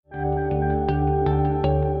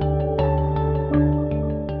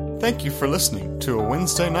Thank you for listening to a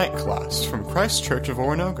Wednesday night class from Christ Church of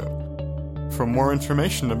Oronogo. For more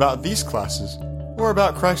information about these classes, or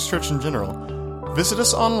about Christ Church in general, visit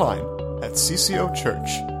us online at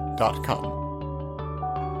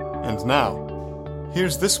ccochurch.com. And now,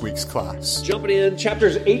 here's this week's class. Jumping in,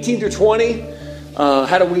 chapters 18 through 20.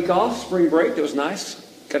 Had a week off, spring break. That was nice.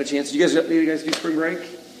 Got a chance. Did you guys do spring break?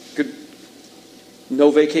 Good.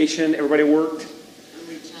 No vacation. Everybody worked. I'm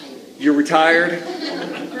retired. You're retired.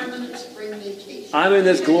 Permanent spring vacation. I'm in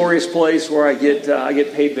this glorious place where I get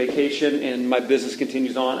paid vacation, and my business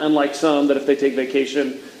continues on. Unlike some that if they take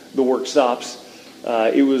vacation, the work stops.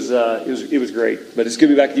 It was great. But it's good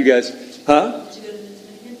to be back with you guys. Huh? Did you go to the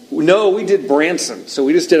Dominican? No, we did Branson. So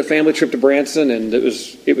we just did a family trip to Branson, and it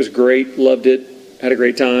was great. Loved it. Had a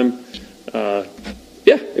great time.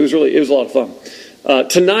 It was a lot of fun.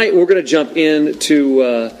 Tonight we're going to jump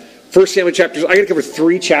into 1 Samuel chapters. I'm going to cover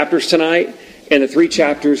 3 chapters tonight, and the 3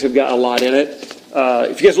 chapters have got a lot in it.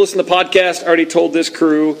 If you guys listen to the podcast, I already told this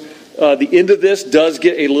crew the end of this does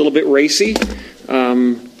get a little bit racy,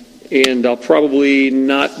 and I'll probably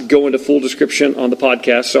not go into full description on the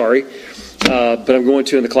podcast. Sorry, but I'm going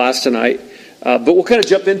to in the class tonight. But we'll kind of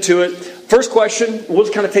jump into it. First question, we'll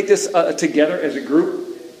just kind of take this together as a group.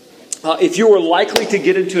 If you were likely to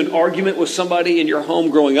get into an argument with somebody in your home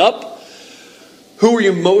growing up, who were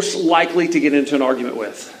you most likely to get into an argument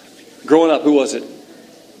with? Growing up, who was it?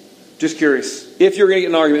 Just curious. If you were going to get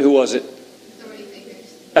in an argument, who was it? Authority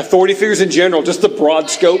figures. Authority figures in general, just the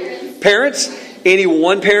broad scope. Parents? Any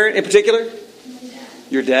one parent in particular?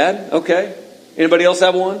 Your dad? Okay. Anybody else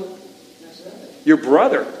have one? Your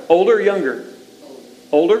brother. Older or younger?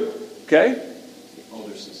 Older? Okay.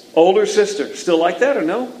 Older sister. Older sister. Still like that or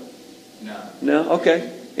no? No. No? Okay.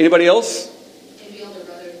 Anybody else? Maybe older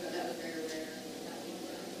brother, but that was very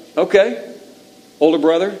rare. Okay. Older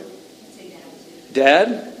brother? I'd say dad too.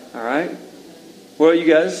 Dad? All right. What about you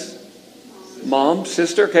guys? Mom?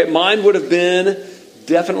 Sister? Okay. Mine would have been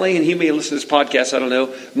definitely, and he may listen to this podcast, I don't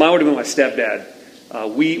know. Mine would have been my stepdad.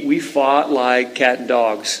 We fought like cat and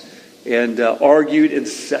dogs and argued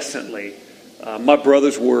incessantly. My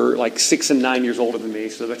brothers were like 6 and 9 years older than me,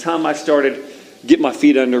 so the time I started getting my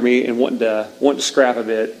feet under me and wanting to scrap a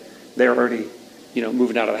bit, they were already,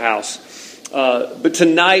 moving out of the house. But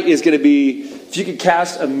tonight is going to be, if you could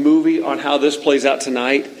cast a movie on how this plays out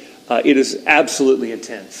tonight, it is absolutely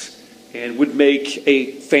intense and would make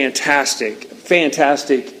a fantastic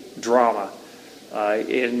drama.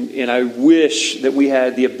 And I wish that we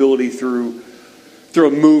had the ability through a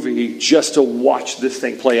movie just to watch this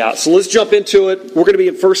thing play out. So let's jump into it. We're going to be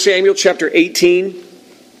in 1 Samuel chapter 18.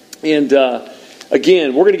 And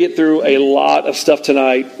again, we're going to get through a lot of stuff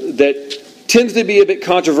tonight that tends to be a bit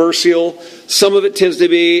controversial. Some of it tends to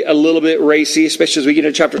be a little bit racy, especially as we get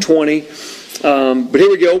into chapter 20. But here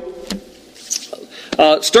we go.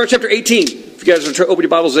 Start chapter 18. If you guys are open your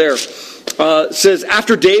Bibles there. It says,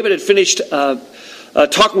 after David had finished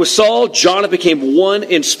talking with Saul, Jonathan became one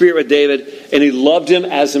in spirit with David, and he loved him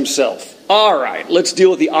as himself. All right, let's deal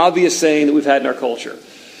with the obvious saying that we've had in our culture.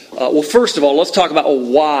 Well, first of all, let's talk about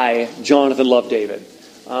why Jonathan loved David.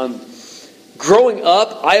 Growing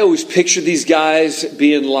up, I always pictured these guys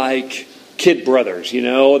being like kid brothers,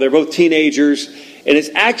 They're both teenagers, and it's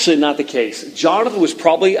actually not the case. Jonathan was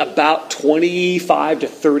probably about 25 to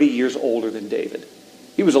 30 years older than David.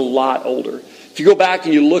 He was a lot older. If you go back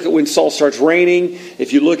and you look at when Saul starts reigning,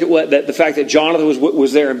 if you look at the fact that Jonathan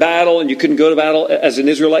was there in battle and you couldn't go to battle as an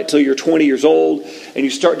Israelite till you're 20 years old, and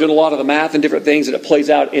you start doing a lot of the math and different things, and it plays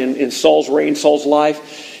out in Saul's reign, Saul's life,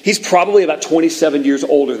 he's probably about 27 years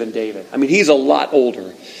older than David. I mean, he's a lot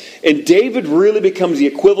older. And David really becomes the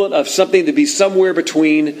equivalent of something to be somewhere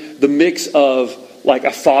between the mix of like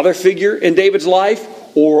a father figure in David's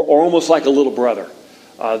life or almost like a little brother.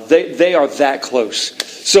 They are that close.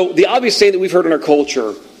 So the obvious thing that we've heard in our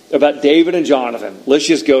culture about David and Jonathan, let's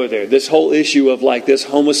just go there. This whole issue of like this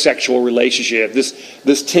homosexual relationship,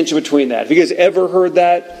 this tension between that. Have you guys ever heard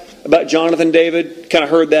that about Jonathan and David? Kind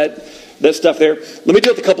of heard that stuff there? Let me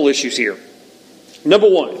deal with a couple issues here. Number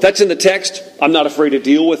one, if that's in the text, I'm not afraid to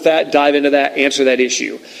deal with that, dive into that, answer that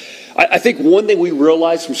issue. I think one thing we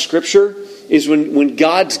realize from Scripture is when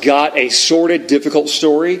God's got a sordid, difficult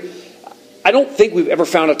story, I don't think we've ever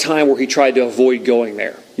found a time where he tried to avoid going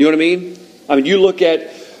there. You know what I mean? I mean, you look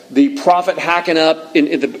at the prophet hacking up in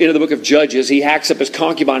the end of the book of Judges. He hacks up his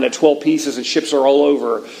concubine into 12 pieces and ships her all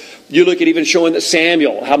over. You look at even showing that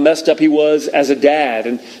Samuel, how messed up he was as a dad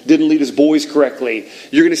and didn't lead his boys correctly.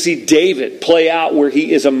 You're going to see David play out where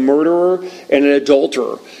he is a murderer and an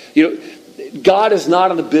adulterer. God is not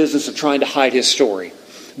in the business of trying to hide his story.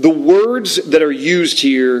 The words that are used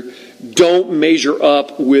here don't measure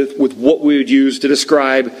up with what we would use to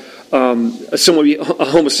describe someone a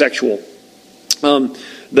homosexual.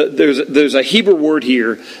 There's a Hebrew word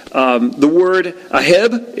here. The word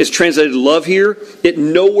aheb is translated love here. It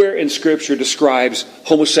nowhere in Scripture describes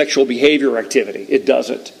homosexual behavior or activity. It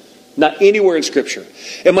doesn't. Not anywhere in Scripture.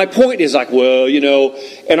 And my point is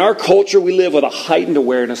in our culture, we live with a heightened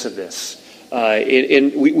awareness of this.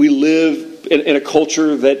 And we live in a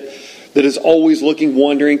culture that is always looking,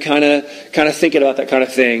 wondering, kind of thinking about that kind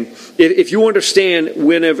of thing. If you understand,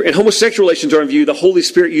 whenever and homosexual relations are in view, the Holy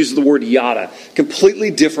Spirit uses the word yada, completely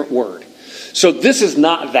different word. So this is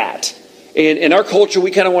not that. And in our culture,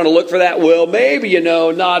 we kind of want to look for that. Well, maybe,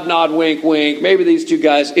 nod, wink, wink. Maybe these two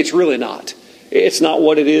guys. It's really not. It's not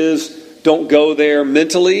what it is. Don't go there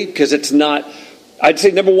mentally, because it's not. I'd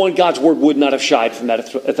say, number one, God's word would not have shied from that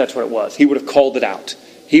if that's what it was. He would have called it out.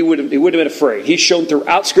 He wouldn't have been afraid. He's shown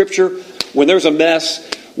throughout Scripture when there's a mess,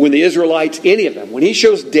 when the Israelites, any of them, when he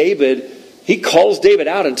shows David, he calls David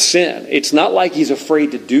out in sin. It's not like he's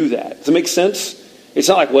afraid to do that. Does it make sense? It's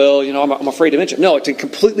not like, I'm afraid to mention it. No, it's a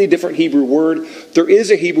completely different Hebrew word. There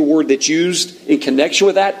is a Hebrew word that's used in connection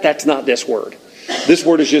with that. That's not this word. This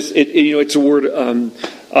word is just, it's a word,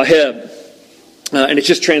 aheb, and it's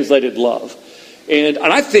just translated love. And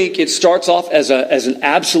I think it starts off as an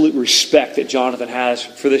absolute respect that Jonathan has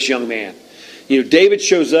for this young man. David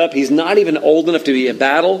shows up. He's not even old enough to be in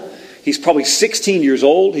battle. He's probably 16 years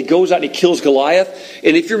old. He goes out and he kills Goliath.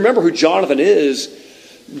 And if you remember who Jonathan is,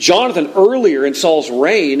 Jonathan earlier in Saul's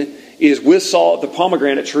reign is with Saul at the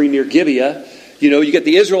pomegranate tree near Gibeah. You get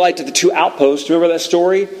the Israelites at the two outposts. Remember that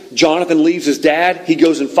story? Jonathan leaves his dad. He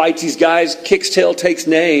goes and fights these guys, kicks tail, takes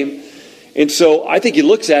name. And so I think he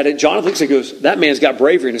looks at it. Jonathan looks at it and goes, that man's got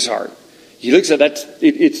bravery in his heart. He looks at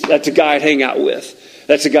it, that's a guy I'd hang out with.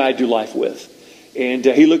 That's a guy I'd do life with. And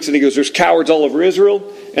he looks at it and he goes, there's cowards all over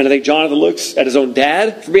Israel. And I think Jonathan looks at his own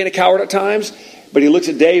dad for being a coward at times. But he looks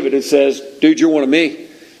at David and says, dude, you're one of me.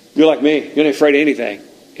 You're like me. You're not afraid of anything.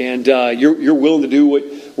 And you're willing to do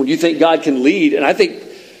when you think God can lead. And I think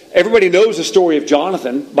everybody knows the story of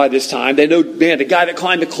Jonathan by this time. They know, man, the guy that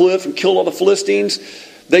climbed the cliff and killed all the Philistines.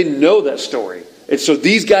 They know that story. And so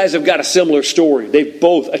these guys have got a similar story. They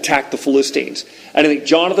both attacked the Philistines. And I think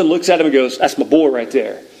Jonathan looks at him and goes, that's my boy right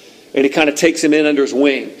there. And he kind of takes him in under his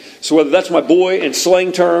wing. So whether that's my boy in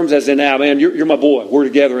slang terms, as in, man, you're my boy, we're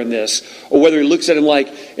together in this. Or whether he looks at him like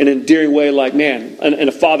in an endearing way, like, man, in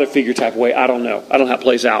a father figure type of way, I don't know. I don't know how it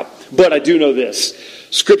plays out. But I do know this.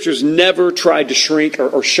 Scripture's never tried to shrink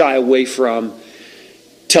or shy away from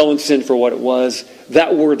telling sin for what it was.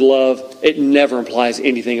 That word love, it never implies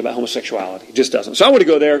anything about homosexuality. It just doesn't. So I want to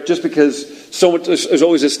go there just because there's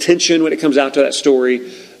always this tension when it comes out to that story.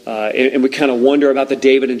 And we kind of wonder about the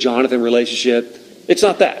David and Jonathan relationship. It's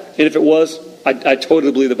not that. And if it was, I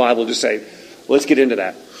totally believe the Bible will just say, let's get into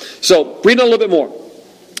that. So read on a little bit more.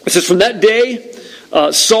 It says, from that day,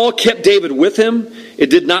 Saul kept David with him. It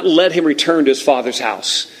did not let him return to his father's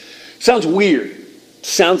house. Sounds weird.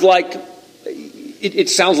 Sounds like it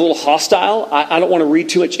sounds a little hostile. I don't want to read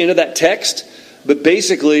too much into that text. But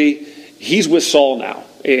basically, he's with Saul now.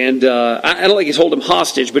 And I don't think he's holding him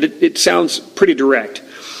hostage, but it sounds pretty direct.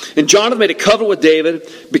 And Jonathan made a covenant with David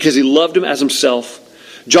because he loved him as himself.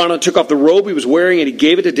 Jonathan took off the robe he was wearing and he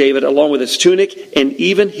gave it to David along with his tunic and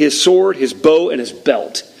even his sword, his bow, and his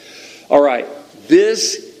belt. All right,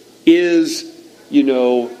 this is,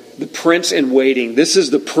 the prince in waiting. This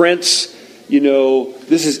is the prince,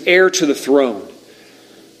 this is heir to the throne.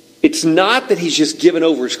 It's not that he's just given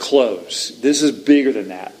over his clothes. This is bigger than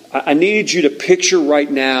that. I need you to picture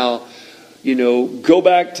right now, go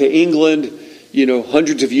back to England,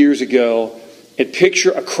 hundreds of years ago, and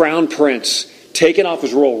picture a crown prince taking off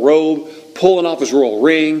his royal robe, pulling off his royal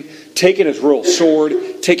ring, taking his royal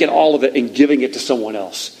sword, taking all of it and giving it to someone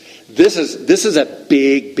else. This is a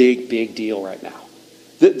big, big, big deal right now.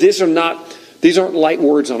 These aren't light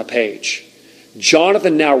words on a page.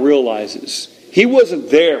 Jonathan now realizes he wasn't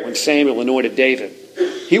there when Samuel anointed David.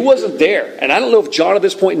 He wasn't there. And I don't know if John at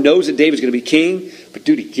this point knows that David's going to be king, but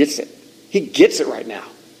dude, he gets it. He gets it right now.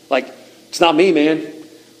 Like, it's not me, man.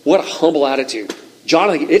 What a humble attitude.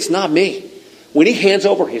 Jonathan, it's not me. When he hands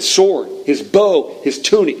over his sword, his bow, his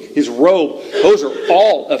tunic, his robe, those are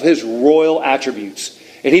all of his royal attributes.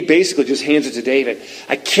 And he basically just hands it to David.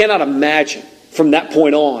 I cannot imagine from that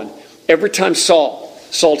point on, every time Saul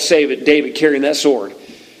saw David carrying that sword,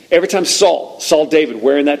 every time Saul saw David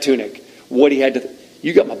wearing that tunic, what he had to,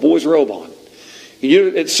 you got my boy's robe on.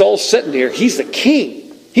 Saul's sitting there, he's the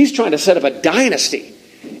king. He's trying to set up a dynasty.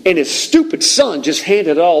 And his stupid son just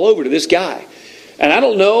handed it all over to this guy. And I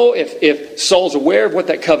don't know if Saul's aware of what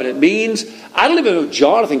that covenant means. I don't even know if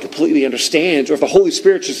Jonathan completely understands or if the Holy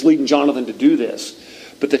Spirit's just leading Jonathan to do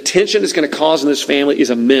this. But the tension it's going to cause in this family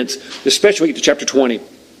is immense, especially when we get to chapter 20. It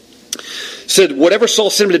said, whatever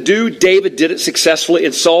Saul sent him to do, David did it successfully,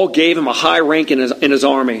 and Saul gave him a high rank in his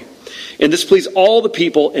army. And this pleased all the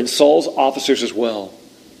people and Saul's officers as well.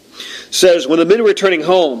 It says, when the men were returning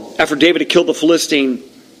home, after David had killed the Philistine,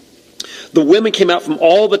 the women came out from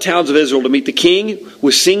all the towns of Israel to meet the king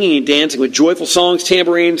with singing and dancing, with joyful songs,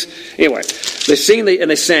 tambourines. Anyway, they sing and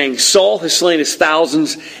they sang, Saul has slain his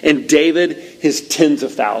thousands and David his tens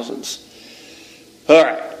of thousands. All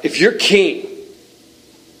right, if you're king,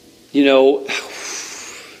 you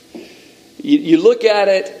look at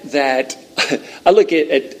it that, I look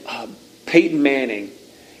at Peyton Manning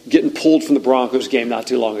getting pulled from the Broncos game not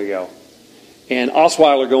too long ago. And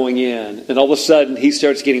Osweiler going in, and all of a sudden he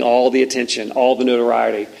starts getting all the attention, all the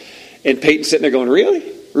notoriety. And Peyton's sitting there going, really?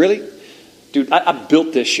 Really? Dude, I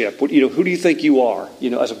built this ship. Who do you think you are?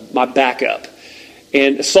 As my backup.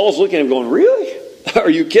 And Saul's looking at him going, really? Are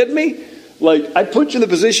you kidding me? Like, I put you in the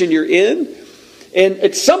position you're in. And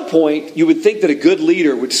at some point, you would think that a good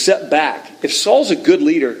leader would step back. If Saul's a good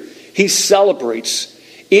leader, he celebrates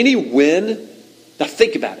any win. Now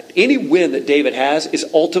think about it. Any win that David has is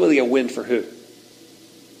ultimately a win for who?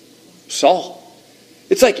 Saul.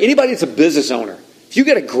 It's like anybody that's a business owner. If you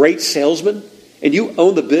get a great salesman and you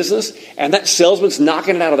own the business and that salesman's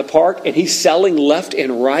knocking it out of the park and he's selling left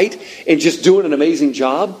and right and just doing an amazing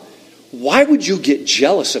job, why would you get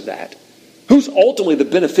jealous of that? Who's ultimately the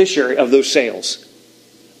beneficiary of those sales?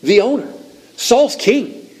 The owner. Saul's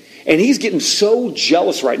king. And he's getting so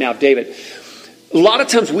jealous right now of David. A lot of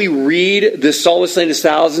times we read this Saul is slain his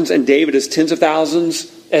thousands and David his tens of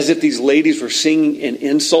thousands as if these ladies were singing an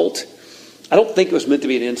insult. I don't think it was meant to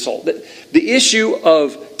be an insult. The issue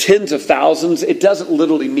of tens of thousands, it doesn't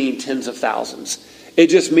literally mean tens of thousands. It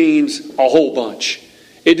just means a whole bunch.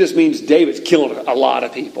 It just means David's killing a lot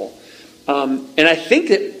of people. And I think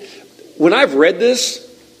that when I've read this,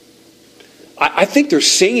 I think they're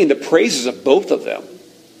singing the praises of both of them.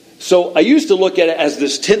 So I used to look at it as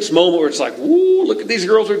this tense moment where it's like, woo, look what these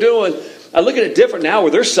girls are doing. I look at it different now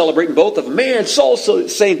where they're celebrating both of them. Man,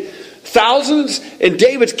 Saul's saying thousands and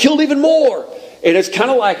David's killed even more. And it's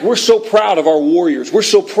kind of like we're so proud of our warriors. We're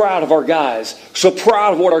so proud of our guys. So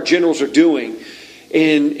proud of what our generals are doing.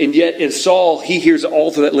 And yet in Saul, he hears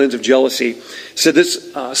all through that lens of jealousy. So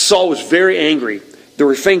this Saul was very angry. The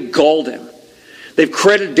refrain galled him. They've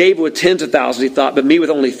credited David with tens of thousands, he thought, but me with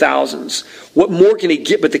only thousands. What more can he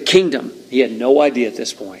get but the kingdom? He had no idea at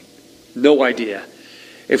this point. No idea.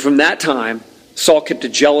 And from that time, Saul kept a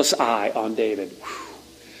jealous eye on David.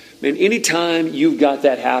 Man, anytime you've got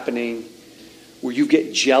that happening, where you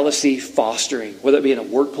get jealousy fostering, whether it be in a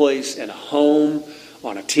workplace, in a home,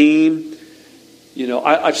 on a team.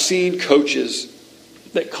 I've seen coaches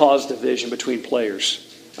that cause division between players.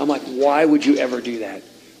 I'm like, why would you ever do that?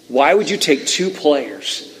 Why would you take two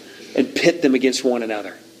players and pit them against one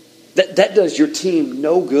another? That does your team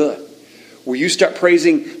no good. Where you start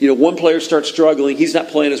praising, one player starts struggling, he's not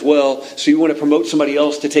playing as well, so you want to promote somebody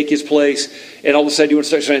else to take his place, and all of a sudden you want to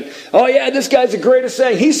start saying, oh yeah, this guy's the greatest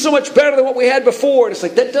thing, he's so much better than what we had before. And it's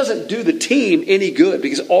like, that doesn't do the team any good,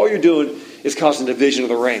 because all you're doing is causing division of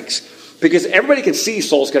the ranks. Because everybody can see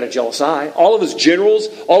Saul's got a jealous eye. All of his generals,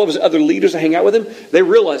 all of his other leaders that hang out with him, they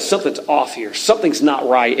realize something's off here. Something's not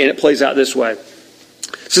right. And it plays out this way.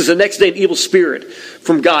 It says, the next day an evil spirit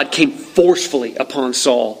from God came forcefully upon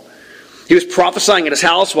Saul. He was prophesying at his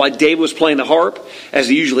house while David was playing the harp, as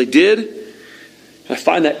he usually did. And I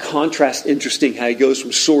find that contrast interesting, how he goes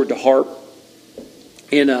from sword to harp.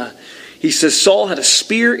 And he says, Saul had a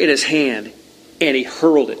spear in his hand, and he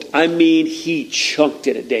hurled it. I mean, he chunked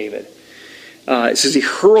it at David. It says he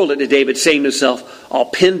hurled it at David, saying to himself, I'll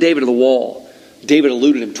pin David to the wall. David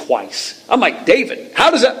eluded him twice. I'm like, David,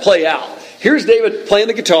 how does that play out? Here's David playing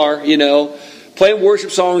the guitar, playing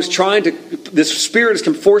worship songs, this spirit has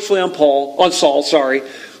come forcefully on Saul.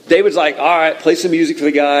 David's like, all right, play some music for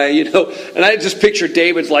the guy, And I just picture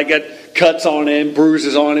David's like got cuts on him,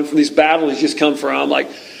 bruises on him from these battles he's just come from. Like,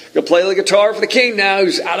 go play the guitar for the king now,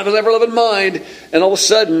 who's out of his ever-loving mind. And all of a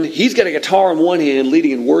sudden, he's got a guitar in one hand,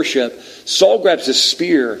 leading in worship. Saul grabs his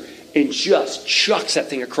spear and just chucks that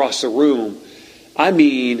thing across the room. I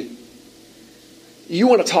mean, you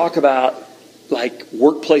want to talk about, like,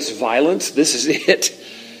 workplace violence? This is it.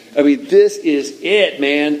 I mean, this is it,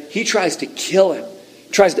 man. He tries to kill him.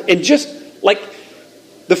 And just, like,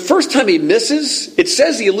 the first time he misses, it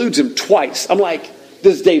says he eludes him twice. I'm like,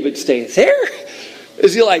 does David stay there?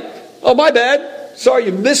 Is he like, oh, my bad. Sorry,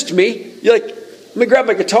 you missed me. You're like, let me grab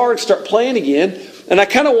my guitar and start playing again. And I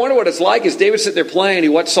kind of wonder what it's like as David's sitting there playing. He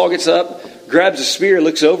watches Saul gets up, grabs a spear,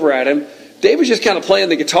 looks over at him. David's just kind of playing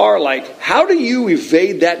the guitar like, how do you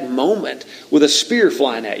evade that moment with a spear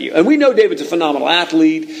flying at you? And we know David's a phenomenal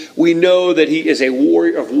athlete. We know that he is a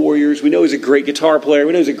warrior of warriors. We know he's a great guitar player.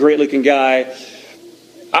 We know he's a great looking guy.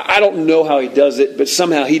 I don't know how he does it, but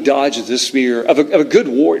somehow he dodges this spear of a good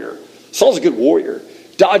warrior. Saul's a good warrior.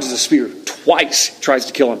 Dodges the spear twice, tries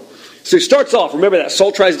to kill him. So he starts off, remember that,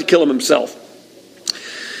 Saul tries to kill him himself.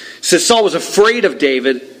 It says Saul was afraid of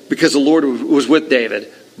David because the Lord was with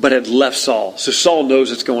David, but had left Saul. So Saul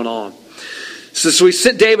knows what's going on. So he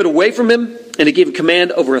sent David away from him, and he gave him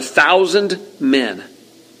command over 1,000 men.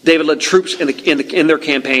 David led troops in their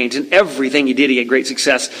campaigns, and everything he did, he had great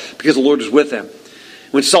success because the Lord was with him.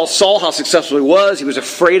 When Saul saw how successful he was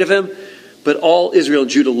afraid of him, but all Israel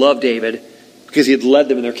and Judah loved David because he had led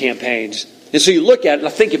them in their campaigns. And so you look at it, and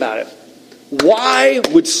I think about it. Why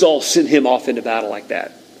would Saul send him off into battle like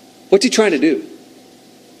that? What's he trying to do?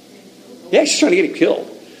 Yeah, he's just trying to get him killed.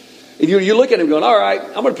 And you look at him going, all right,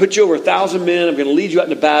 I'm going to put you over 1,000 men. I'm going to lead you out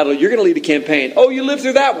into battle. You're going to lead a campaign. Oh, you lived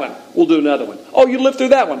through that one. We'll do another one. Oh, you lived through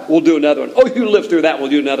that one. We'll do another one. Oh, you lived through that. We'll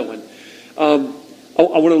do another one. I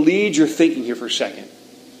want to lead your thinking here for a second.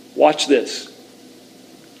 Watch this.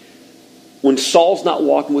 When Saul's not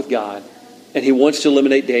walking with God and he wants to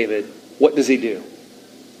eliminate David, what does he do?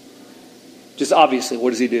 Just obviously,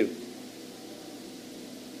 what does he do?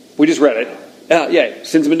 We just read it. Yeah,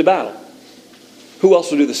 sends him into battle. Who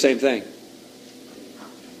else will do the same thing?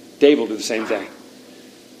 David will do the same thing.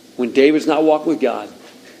 When David's not walking with God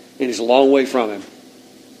and he's a long way from him,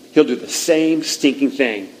 he'll do the same stinking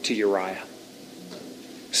thing to Uriah.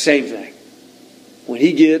 Same thing. When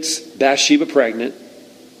he gets Bathsheba pregnant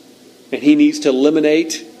and he needs to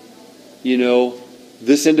eliminate,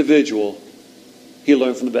 this individual, he'll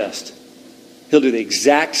learn from the best. He'll do the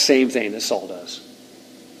exact same thing that Saul does.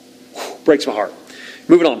 Breaks my heart.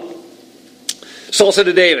 Moving on. Saul said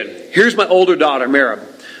to David, here's my older daughter, Merab.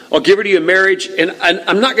 I'll give her to you in marriage. And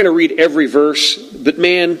I'm not going to read every verse, but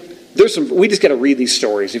man, we just got to read these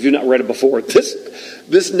stories if you've not read it before.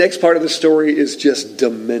 This next part of the story is just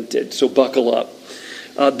demented, so buckle up.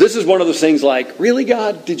 This is one of those things like, really,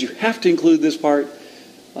 God? Did you have to include this part?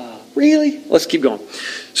 Really? Let's keep going.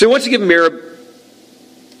 So he wants to give Merab,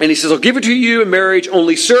 and he says, I'll give it to you in marriage,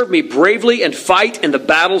 only serve me bravely and fight in the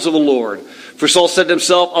battles of the Lord. For Saul said to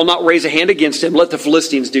himself, I'll not raise a hand against him. Let the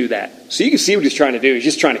Philistines do that. So you can see what he's trying to do. He's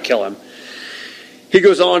just trying to kill him. He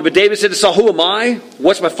goes on, but David said to Saul, who am I?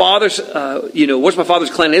 What's my father's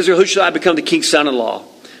clan in Israel? Who should I become the king's son-in-law?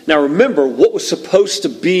 Now remember, what was supposed to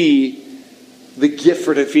be the gift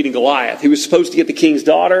for defeating Goliath? He was supposed to get the king's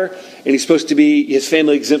daughter, and he's supposed to be his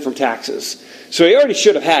family exempt from taxes. So he already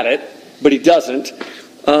should have had it, but he doesn't.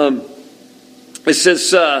 It says,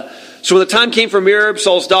 so when the time came for Merab,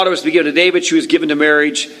 Saul's daughter was to be given to David. She was given to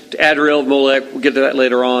marriage to Adriel of Molech. We'll get to that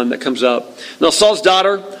later on. That comes up. Now Saul's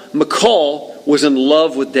daughter, Michal, was in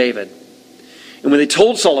love with David. And when they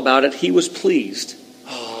told Saul about it, he was pleased.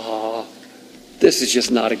 Oh, this is just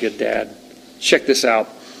not a good dad. Check this out.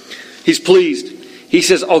 He's pleased. He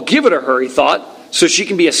says, I'll give it to her, he thought, so she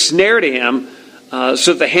can be a snare to him,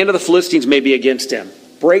 so that the hand of the Philistines may be against him.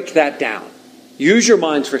 Break that down. Use your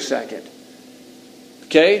minds for a second.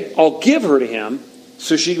 Okay? I'll give her to him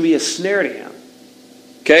so she can be a snare to him.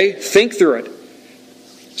 Okay? Think through it.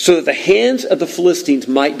 So that the hands of the Philistines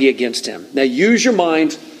might be against him. Now use your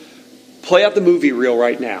mind. Play out the movie reel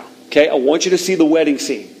right now. Okay? I want you to see the wedding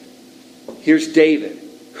scene. Here's David.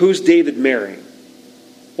 Who's David marrying?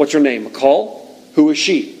 What's her name? Michal? Who is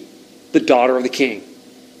she? The daughter of the king.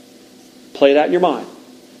 Play it out in your mind.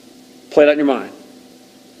 Play it out in your mind.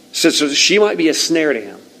 So she might be a snare to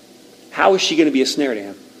him. How is she going to be a snare to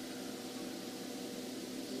him?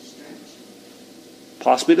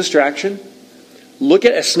 Possibly a distraction. Look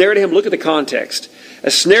at a snare to him. Look at the context.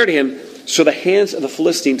 A snare to him so the hands of the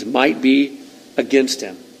Philistines might be against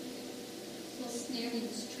him. Well, snare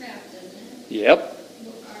means trap, doesn't it? Yep.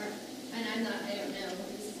 And I don't know.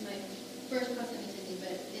 This is my first question I'm thinking,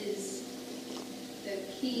 but is the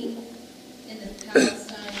king in the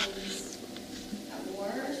Palestinians at war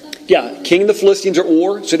or something? Yeah, king of the Philistines are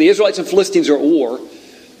war. So the Israelites and Philistines are at war.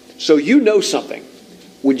 So you know something.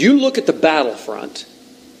 When you look at the battlefront,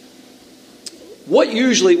 when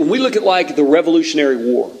we look at like the Revolutionary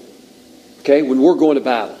War, okay, when we're going to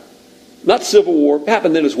battle, not Civil War, it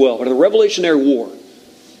happened then as well, but the Revolutionary War,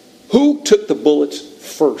 who took the bullets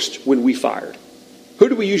first when we fired? Who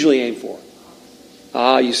do we usually aim for?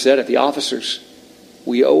 You said it, the officers.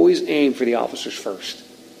 We always aim for the officers first.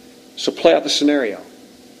 So play out the scenario.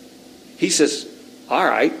 He says, all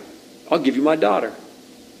right, I'll give you my daughter.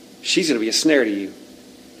 She's going to be a snare to you.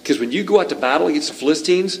 Because when you go out to battle against the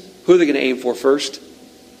Philistines, who are they going to aim for first?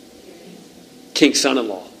 King's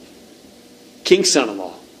son-in-law. King's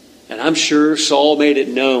son-in-law. And I'm sure Saul made it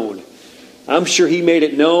known. I'm sure he made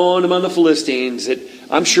it known among the Philistines.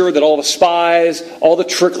 I'm sure that all the spies, all the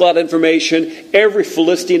trickle-out information, every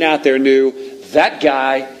Philistine out there knew that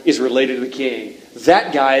guy is related to the king.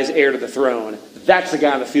 That guy is heir to the throne. That's the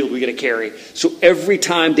guy on the field we got to carry. So every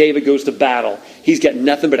time David goes to battle, he's got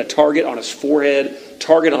nothing but a target on his forehead,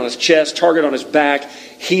 target on his chest, target on his back.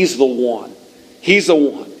 He's the one. He's the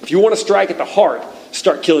one. If you want to strike at the heart,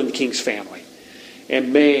 start killing the king's family.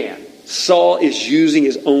 And man, Saul is using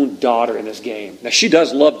his own daughter in this game. Now, she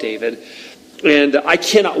does love David. And I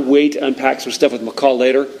cannot wait to unpack some stuff with McCall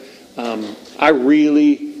later.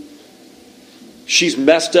 She's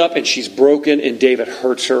messed up and she's broken and David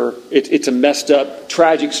hurts her. It's a messed up,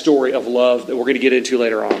 tragic story of love that we're going to get into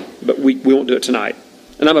later on. But we won't do it tonight.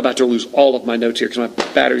 And I'm about to lose all of my notes here because my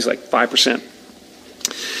battery's like 5%.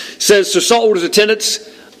 It says, so Saul orders attendants,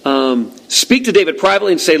 speak to David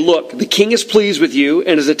privately and say, look, the king is pleased with you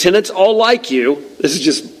and his attendants all like you. This is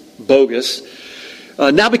just bogus.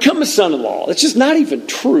 Now become his son-in-law. It's just not even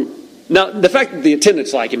true. Now, the fact that the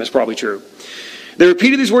attendants like him is probably true. They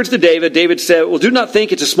repeated these words to David. David said, well, do not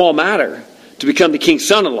think it's a small matter to become the king's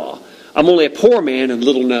son-in-law. I'm only a poor man and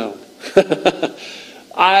little known.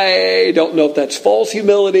 I don't know if that's false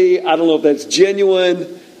humility. I don't know if that's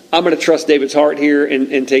genuine. I'm going to trust David's heart here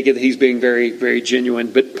and take it that he's being very, very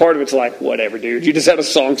genuine. But part of it's like, whatever, dude. You just had a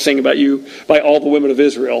song sing about you by all the women of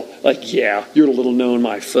Israel. Like, yeah, you're a little known,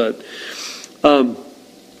 my foot.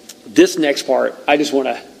 This next part, I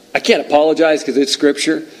can't apologize because it's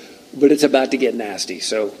scripture, but it's about to get nasty.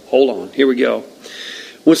 So hold on. Here we go.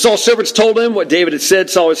 When Saul's servants told him what David had said,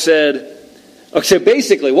 Saul had said, okay, so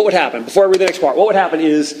basically what would happen, before I read the next part, what would happen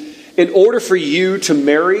is in order for you to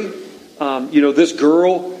marry, this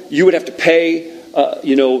girl, you would have to pay,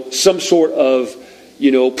 some sort of,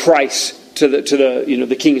 price to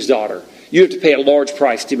the king's daughter. You have to pay a large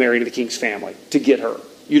price to marry to the king's family to get her.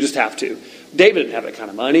 You just have to. David didn't have that kind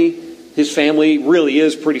of money. His family really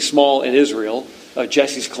is pretty small in Israel.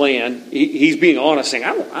 Jesse's clan. He's being honest, saying,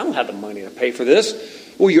 I don't have the money to pay for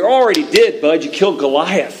this. Well, you already did, bud. You killed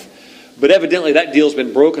Goliath. But evidently that deal's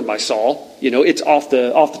been broken by Saul. It's off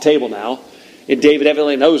the table now. And David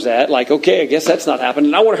evidently knows that. Like, okay, I guess that's not happening.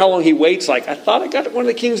 And I wonder how long he waits. Like, I thought I got one of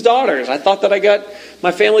the king's daughters. I thought that I got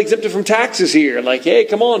my family exempted from taxes here. Like, hey,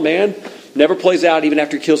 come on, man. Never plays out even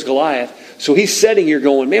after he kills Goliath. So he's sitting here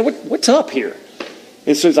going, man, what's up here?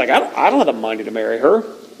 And so he's like, I don't have the money to marry her.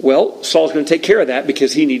 Well, Saul's going to take care of that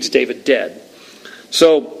because he needs David dead.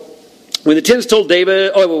 So when the attendants told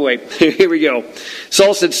David, wait, here we go.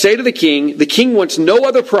 Saul said, say to the king wants no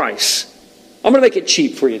other price. I'm going to make it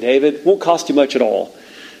cheap for you, David. Won't cost you much at all.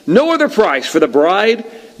 No other price for the bride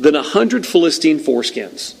than 100 Philistine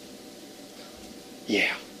foreskins.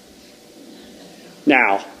 Yeah.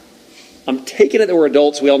 Now, I'm taking it that we're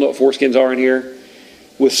adults. We all know what foreskins are in here.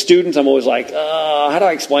 With students, I'm always like, how do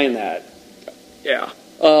I explain that? Yeah.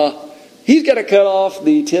 He's got to cut off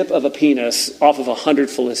the tip of a penis off of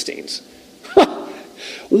 100 Philistines.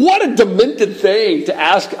 What a demented thing to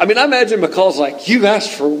ask. I mean, I imagine McCall's like, you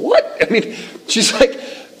asked for what? I mean, she's like,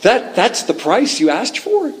 that's the price you asked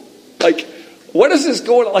for? Like, what is this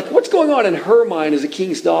going on? Like, what's going on in her mind as a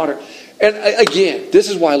king's daughter? And again, this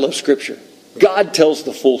is why I love Scripture. God tells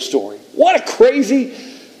the full story. What a crazy...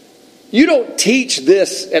 You don't teach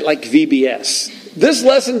this at like VBS. This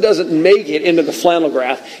lesson doesn't make it into the flannel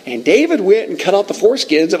graph. And David went and cut out the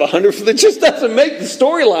foreskins of 100. That just doesn't make the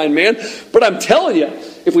storyline, man. But I'm telling you,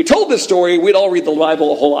 if we told this story, we'd all read the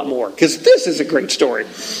Bible a whole lot more. Because this is a great story.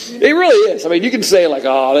 It really is. I mean, you can say like,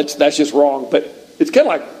 oh, that's just wrong. But it's kind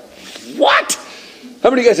of like, what? How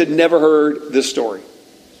many of you guys had never heard this story?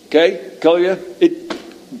 Okay? Call you?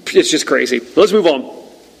 It's just crazy. Let's move on.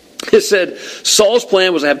 It said, Saul's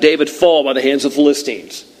plan was to have David fall by the hands of the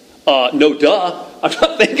Philistines. No duh. I'm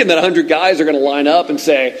not thinking that 100 guys are going to line up and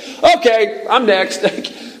say, okay, I'm next.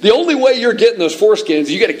 The only way you're getting those foreskins,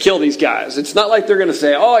 you got to kill these guys. It's not like they're going to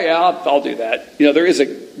say, oh yeah, I'll do that. There is a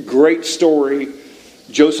great story.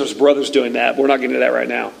 Joseph's brother's doing that. We're not getting into that right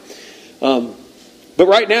now. But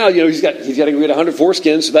right now, he's got to go get 100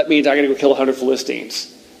 foreskins, so that means I got to go kill 100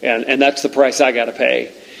 Philistines. And that's the price I got to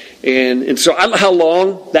pay. And so I don't know how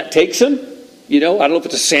long that takes him. I don't know if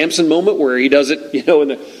it's a Samson moment where he does it, in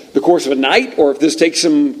the course of a night, or if this takes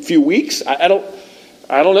him a few weeks. I don't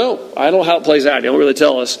know. I don't know how it plays out. They don't really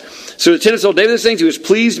tell us. So the attendants told David these things. He was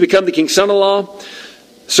pleased to become the king's son-in-law.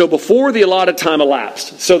 So before the allotted time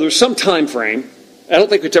elapsed, so there's some time frame. I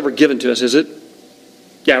don't think it's ever given to us, is it?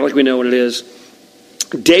 Yeah, I don't think we know what it is.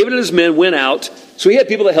 David and his men went out. So he had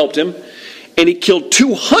people that helped him. And he killed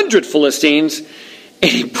 200 Philistines.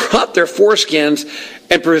 And he brought their foreskins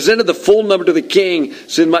and presented the full number to the king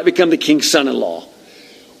so he might become the king's son-in-law.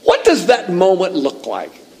 What does that moment look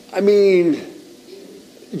like? I mean,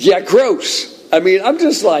 yeah, gross. I mean, I'm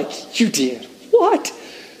just like, you did what?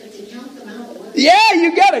 Yeah,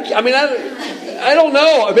 you got it. I mean, I don't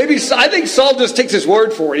know. Maybe I think Saul just takes his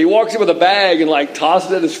word for it. He walks in with a bag and like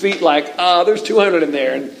tosses it at his feet like, there's 200 in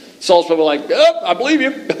there. And Saul's probably like, I believe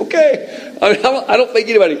you. Okay. I mean, I don't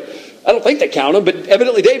think they count him, but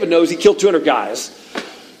evidently David knows he killed 200 guys.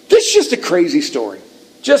 This is just a crazy story.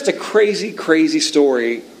 Just a crazy, crazy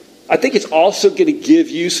story. I think it's also going to give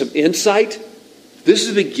you some insight. This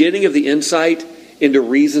is the beginning of the insight into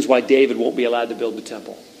reasons why David won't be allowed to build the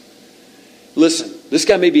temple. Listen, this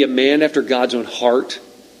guy may be a man after God's own heart.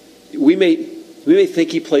 We may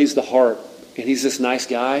think he plays the harp and he's this nice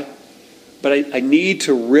guy, but I need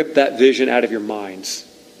to rip that vision out of your minds.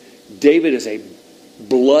 David is a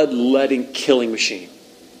bloodletting killing machine.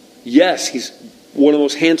 Yes, he's one of the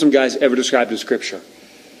most handsome guys ever described in Scripture.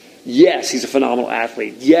 Yes, he's a phenomenal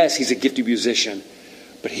athlete. Yes, he's a gifted musician.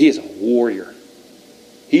 But he is a warrior.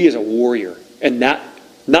 He is a warrior. And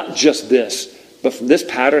not just this, but from this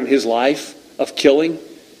pattern in his life of killing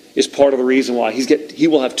is part of the reason why he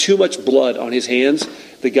will have too much blood on his hands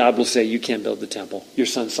that God will say, you can't build the temple. Your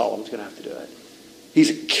son Solomon's going to have to do it.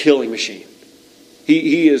 He's a killing machine.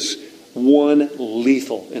 He is one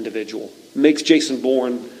lethal individual. Makes Jason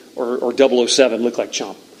Bourne or 007 look like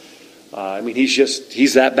chump. I mean,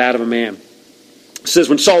 he's that bad of a man. It says,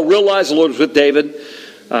 when Saul realized the Lord was with David,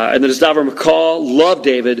 and that his daughter Michal loved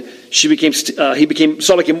David, Saul became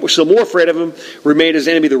still more afraid of him, remained his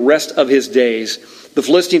enemy the rest of his days. The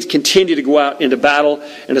Philistines continued to go out into battle,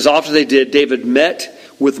 and as often as they did, David met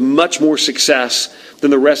with much more success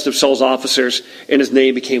than the rest of Saul's officers, and his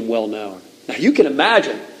name became well known. Now you can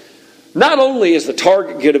imagine, not only is the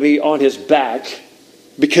target going to be on his back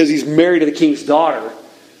because he's married to the king's daughter,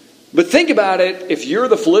 but think about it, if you're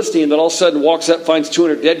the Philistine that all of a sudden walks up, finds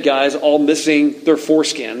 200 dead guys all missing their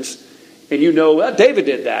foreskins, and you know, well, David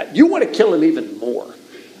did that. You want to kill him even more.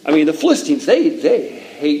 I mean, the Philistines, they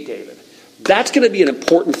hate David. That's going to be an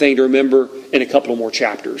important thing to remember in a couple of more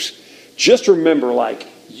chapters. Just remember, like,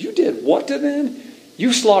 you did what to them?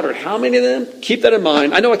 You slaughtered how many of them? Keep that in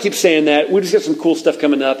mind. I know I keep saying that. We just got some cool stuff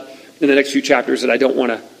coming up in the next few chapters that I don't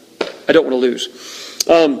want to lose.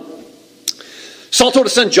 Saul told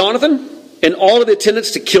his son Jonathan and all of the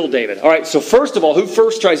attendants to kill David. All right, so first of all, who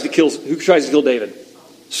tries to kill David?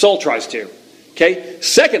 Saul tries to. Okay?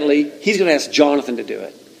 Secondly, he's going to ask Jonathan to do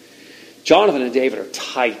it. Jonathan and David are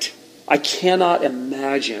tight. I cannot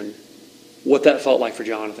imagine what that felt like for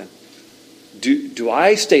Jonathan. Do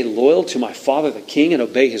I stay loyal to my father the king and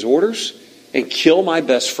obey his orders and kill my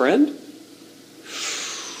best friend?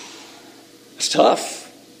 It's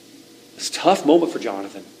tough. It's a tough moment for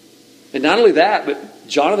Jonathan. And not only that, but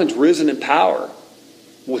Jonathan's risen in power.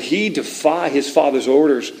 Will he defy his father's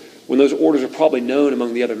orders when those orders are probably known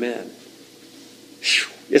among the other men?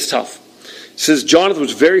 It's tough. It says, Jonathan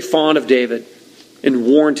was very fond of David and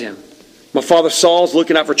warned him. My father Saul's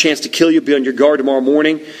looking out for a chance to kill you. Be on your guard tomorrow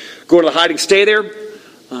morning. Go to the hiding, stay there.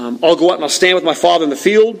 I'll go out and I'll stand with my father in the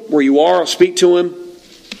field where you are. I'll speak to him.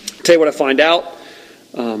 Tell you what I find out.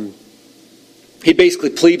 He basically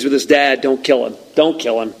pleads with his dad, don't kill him. Don't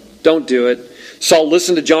kill him. Don't do it. Saul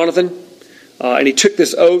listened to Jonathan, and he took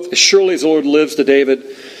this oath. As surely as the Lord lives to David,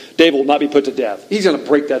 David will not be put to death. He's going to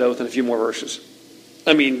break that oath in a few more verses.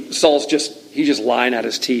 I mean, he's just lying out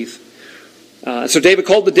his teeth. So David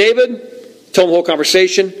called to David, told him the whole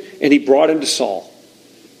conversation, and he brought him to Saul.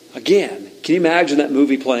 Again, can you imagine that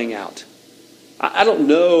movie playing out? I don't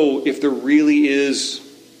know if there really is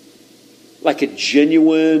like a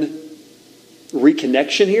genuine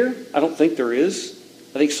reconnection here. I don't think there is.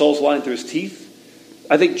 I think Saul's lying through his teeth.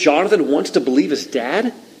 I think Jonathan wants to believe his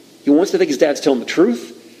dad. He wants to think his dad's telling the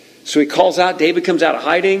truth. So he calls out. David comes out of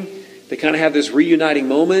hiding. They kind of have this reuniting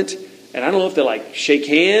moment. And I don't know if they like shake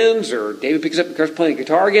hands or David picks up and starts playing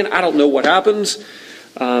guitar again. I don't know what happens.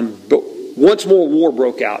 But once more war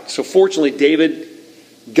broke out. So fortunately,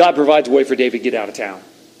 God provides a way for David to get out of town.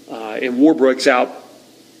 And war breaks out.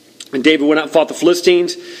 And David went out and fought the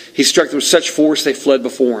Philistines. He struck them with such force they fled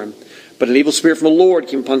before him. But an evil spirit from the Lord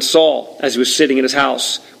came upon Saul as he was sitting in his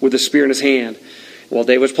house with a spear in his hand. While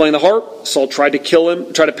David was playing the harp, Saul tried to kill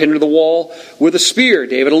him, tried to pin him to the wall with a spear.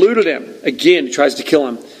 David eluded him. Again, he tries to kill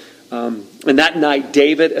him. And that night,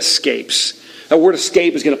 David escapes. That word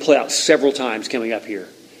escape is going to play out several times coming up here.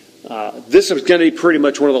 This is going to be pretty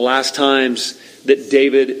much one of the last times that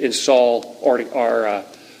David and Saul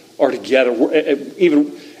are are together,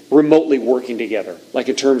 even remotely working together, like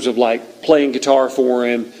in terms of like playing guitar for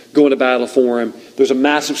him, going to battle for him. There's a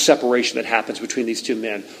massive separation that happens between these two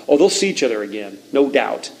men. Oh, they'll see each other again, no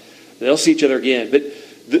doubt. They'll see each other again. But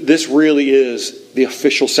this really is the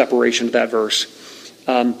official separation of that verse.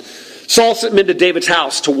 Saul sent men to David's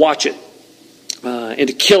house to watch it and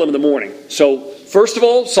to kill him in the morning. So, first of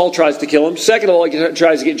all, Saul tries to kill him. Second of all, he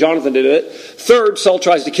tries to get Jonathan to do it. Third, Saul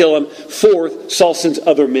tries to kill him. Fourth, Saul sends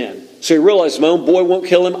other men. So he realizes, my own boy won't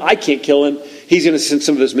kill him. I can't kill him. He's going to send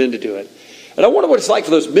some of his men to do it. And I wonder what it's like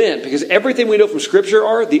for those men, because everything we know from Scripture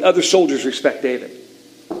are the other soldiers respect David.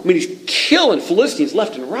 I mean, he's killing Philistines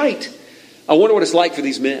left and right. I wonder what it's like for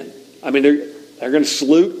these men. I mean, they're going to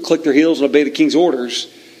salute, click their heels, and obey the king's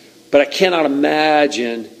orders. But I cannot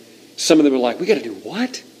imagine some of them are like, we got to do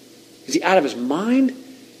what? Is he out of his mind?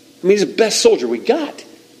 I mean, he's the best soldier we got.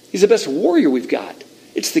 He's the best warrior we've got.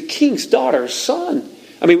 It's the king's daughter's son.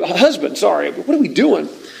 I mean, husband, sorry. What are we doing?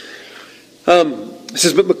 It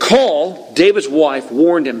says, but Michal, David's wife,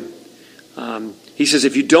 warned him. He says,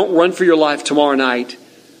 if you don't run for your life tonight,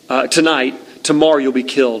 tomorrow you'll be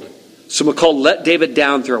killed. So Michal let David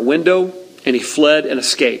down through a window, and he fled and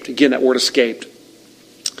escaped. Again, that word escaped.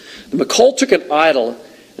 And Michal took an idol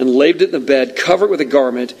and laid it in the bed, covered it with a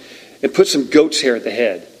garment, and put some goat's hair at the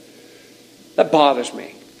head. That bothers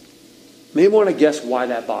me. Maybe want to guess why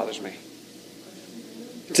that bothers me.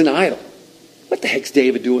 It's an idol. What the heck's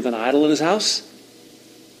David doing with an idol in his house?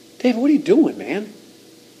 David, what are you doing, man?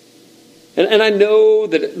 And I know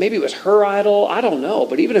that maybe it was her idol. I don't know.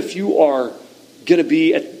 But even if you are going to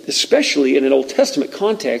be, especially in an Old Testament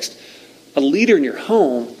context, a leader in your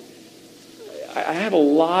home, I have a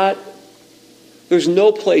lot. There's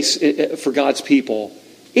no place for God's people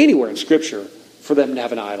anywhere in Scripture for them to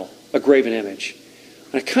have an idol, a graven image.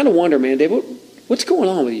 And I kind of wonder, man, David, what's going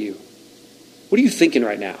on with you? What are you thinking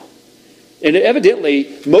right now? And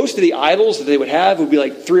evidently, most of the idols that they would have would be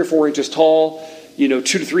like 3 or 4 inches tall, 2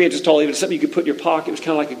 to 3 inches tall, even something you could put in your pocket. It was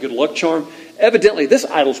kind of like a good luck charm. Evidently, this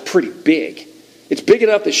idol's pretty big. It's big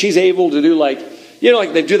enough that she's able to do like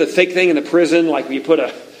they do the fake thing in the prison, like when you put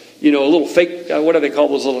a little fake, what do they call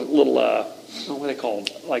those little what are they called?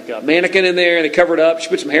 Like a mannequin in there, and they cover it up. She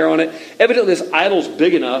put some hair on it. Evidently, this idol's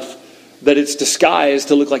big enough that it's disguised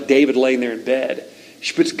to look like David laying there in bed.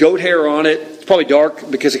 She puts goat hair on it. It's probably dark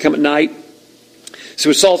because they come at night. So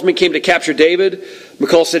when Saul's men came to capture David,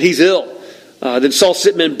 Michal said, he's ill. Then Saul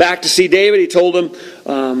sent men back to see David. He told them,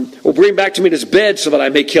 well, bring him back to me in his bed so that I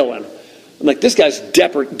may kill him. I'm like, this guy's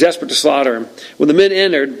desperate to slaughter him. When the men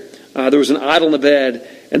entered, there was an idol in the bed,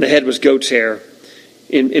 and the head was goat's hair.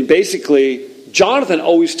 And basically, Jonathan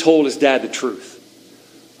always told his dad the truth.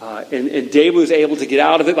 And David was able to get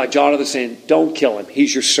out of it by Jonathan saying, don't kill him.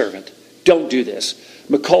 He's your servant. Don't do this.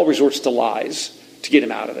 Michal resorts to lies to get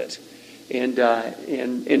him out of it. And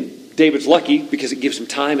David's lucky because it gives him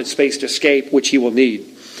time and space to escape, which he will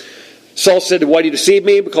need. Saul said, why do you deceive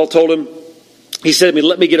me? Michal told him, he said to me,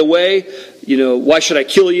 let me get away. Why should I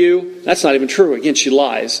kill you? That's not even true. Again, she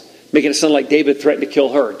lies, making it sound like David threatened to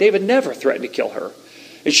kill her. David never threatened to kill her.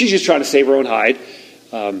 And she's just trying to save her own hide.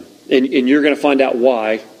 And you're going to find out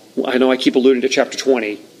why. I know I keep alluding to chapter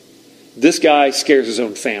 20. This guy scares his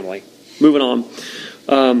own family. Moving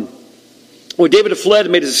on. When David had fled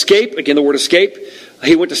and made his escape, again the word escape,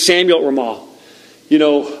 he went to Samuel at Ramah.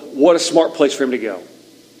 What a smart place for him to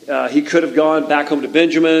go. He could have gone back home to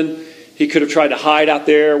Benjamin. He could have tried to hide out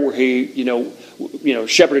there where he,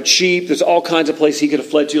 shepherded sheep. There's all kinds of places he could have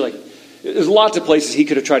fled to. There's lots of places he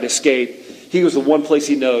could have tried to escape. He was the one place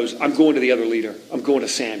he knows, I'm going to the other leader. I'm going to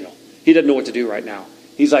Samuel. He doesn't know what to do right now.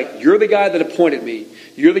 He's like, you're the guy that appointed me.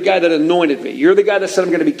 You're the guy that anointed me. You're the guy that said I'm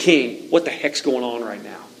going to be king. What the heck's going on right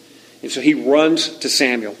now? And so he runs to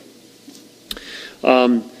Samuel.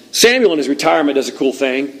 Samuel in his retirement does a cool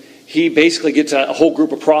thing. He basically gets a whole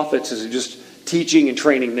group of prophets as just teaching and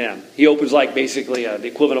training them. He opens basically the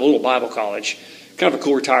equivalent of a little Bible college. Kind of a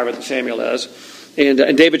cool retirement that Samuel does.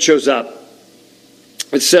 And David shows up.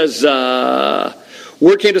 It says,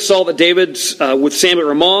 word came to Saul that David's with Samuel at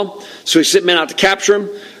Ramah, so he sent men out to capture him.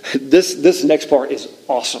 This next part is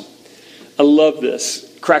awesome. I love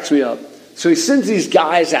this. Cracks me up. So he sends these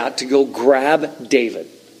guys out to go grab David.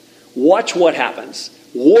 Watch what happens.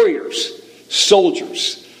 Warriors,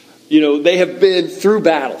 soldiers, they have been through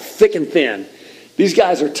battle, thick and thin. These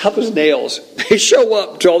guys are tough as nails. They show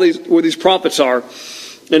up to where these prophets are,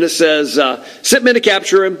 and it says, sent men to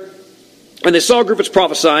capture him. And they saw a group that's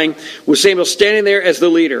prophesying with Samuel standing there as the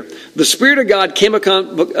leader. The Spirit of God came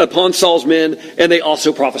upon Saul's men, and they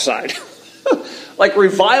also prophesied. Like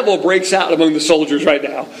revival breaks out among the soldiers right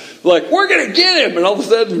now. Like, we're going to get him. And all of a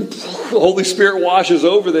sudden, the Holy Spirit washes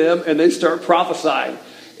over them and they start prophesying.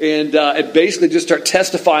 And basically just start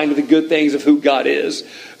testifying to the good things of who God is.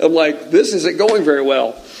 I'm like, this isn't going very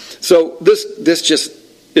well. So this just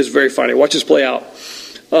is very funny. Watch this play out.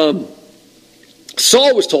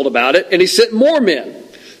 Saul was told about it, and he sent more men.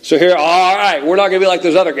 So here, all right, we're not going to be like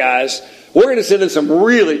those other guys. We're going to send in some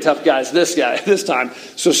really tough guys this time.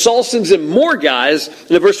 So Saul sends in more guys.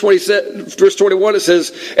 And in verse 21 it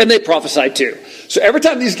says, and they prophesied too. So every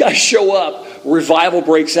time these guys show up, revival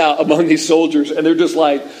breaks out among these soldiers. And they're just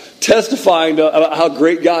like testifying about how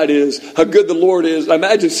great God is, how good the Lord is. I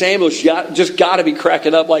imagine Samuel's just got to be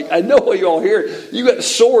cracking up like, I know what you all here. You got a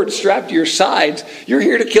sword strapped to your sides. You're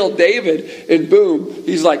here to kill David. And boom,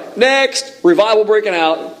 he's like, next, revival breaking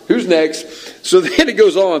out. Who's next? So then it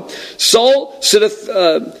goes on. Saul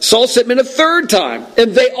sent men a third time,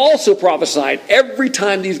 and they also prophesied. Every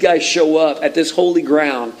time these guys show up at this holy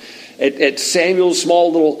ground, at Samuel's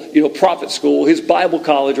small little prophet school, his Bible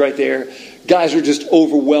college right there, guys are just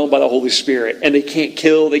overwhelmed by the Holy Spirit, and they can't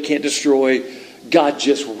kill, they can't destroy. God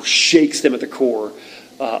just shakes them at the core.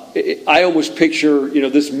 I almost picture,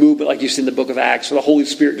 this movement like you see in the book of Acts, where the Holy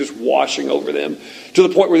Spirit just washing over them to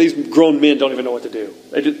the point where these grown men don't even know what to do.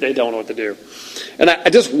 They don't know what to do. And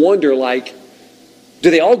I just wonder, like,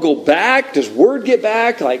 do they all go back? Does word get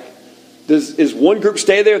back? Like, is one group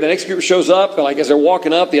stay there? The next group shows up, and like as they're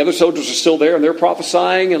walking up, the other soldiers are still there, and they're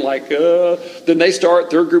prophesying, and like, then they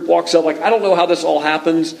start. Third group walks up. Like, I don't know how this all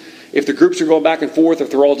happens. If the groups are going back and forth,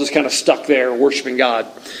 if they're all just kind of stuck there worshiping God.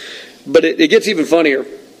 But it gets even funnier.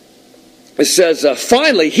 It says,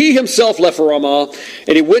 finally, he himself left for Ramah,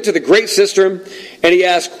 and he went to the great cistern, and he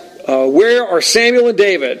asked, where are Samuel and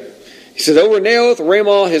David? He said, over in Naoth,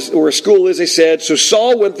 Ramah, where his school is, they said. So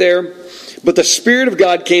Saul went there, but the Spirit of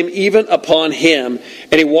God came even upon him,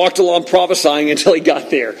 and he walked along prophesying until he got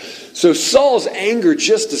there. So Saul's anger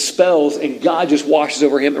just dispels, and God just washes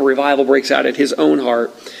over him, and revival breaks out in his own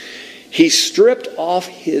heart. He stripped off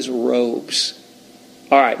his robes.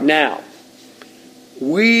 All right, now,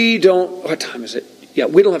 what time is it? Yeah,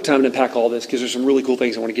 we don't have time to unpack all this because there's some really cool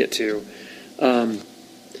things I want to get to.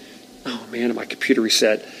 Oh man, my computer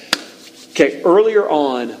reset. Okay, earlier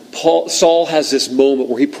on, Saul has this moment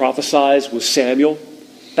where he prophesies with Samuel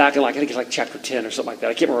back in I think it's like chapter 10 or something like that.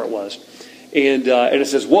 I can't remember what it was. And it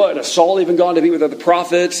says, what? Has Saul even gone to be with other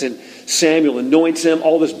prophets? And Samuel anoints him.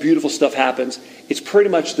 All this beautiful stuff happens. It's pretty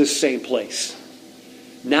much this same place.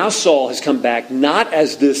 Now Saul has come back not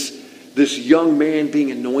as this young man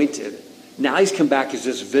being anointed. Now he's come back as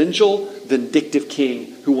this vindictive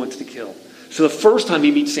king who wants to kill. So the first time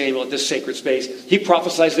he meets Samuel at this sacred space, he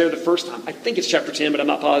prophesies there the first time. I think it's chapter 10, but I'm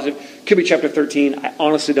not positive. Could be chapter 13. I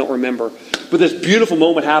honestly don't remember. But this beautiful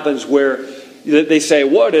moment happens where they say,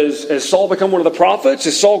 what, has Saul become one of the prophets?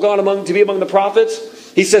 Has Saul gone to be among the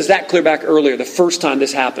prophets? He says that clear back earlier, the first time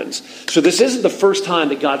this happens. So this isn't the first time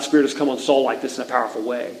that God's Spirit has come on Saul like this in a powerful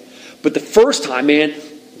way. But the first time, man,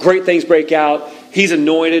 great things break out. He's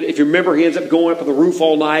anointed. If you remember, he ends up going up on the roof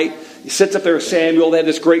all night. He sits up there with Samuel. They have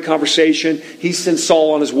this great conversation. He sends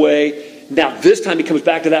Saul on his way. Now this time he comes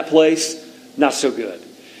back to that place. Not so good.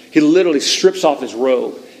 He literally strips off his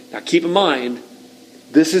robe. Now keep in mind,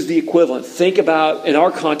 this is the equivalent. Think about, in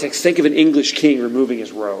our context, think of an English king removing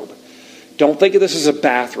his robe. Don't think of this as a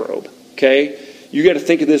bathrobe, okay? You got to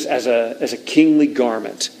think of this as a kingly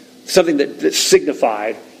garment. Something that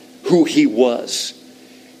signified who he was.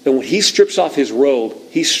 And when he strips off his robe,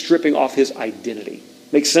 he's stripping off his identity.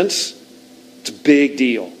 Make sense? It's a big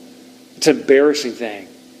deal. It's an embarrassing thing.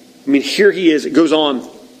 I mean, here he is. It goes on.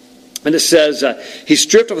 And it says, he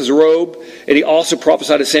stripped off his robe, and he also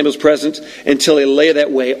prophesied in Samuel's presence until he lay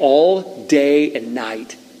that way all day and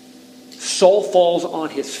night. Saul falls on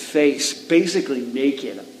his face, basically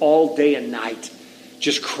naked, all day and night,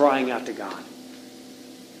 just crying out to God.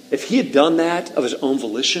 If he had done that of his own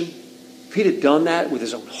volition, if he had done that with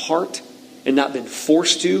his own heart and not been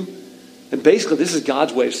forced to, and basically this is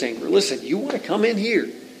God's way of saying, listen, you want to come in here.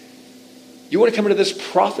 You want to come into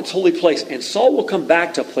this prophet's holy place. And Saul will come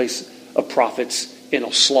back to a place of prophets and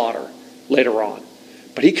he'll slaughter later on.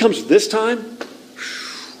 But he comes this time,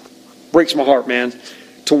 breaks my heart, man,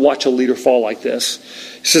 to watch a leader fall like this.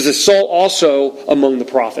 It says that Saul also among the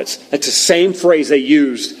prophets. That's the same phrase they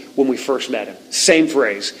used when we first met him. Same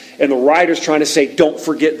phrase. And the writer's trying to say, don't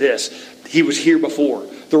forget this. He was here before.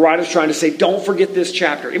 The writer's trying to say, don't forget this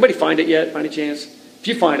chapter. Anybody find it yet, by any chance? If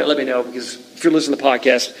you find it, let me know, because if you're listening to the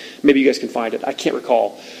podcast, maybe you guys can find it. I can't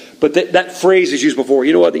recall. But that phrase is used before.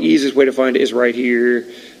 You know what? The easiest way to find it is right here.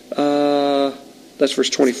 That's verse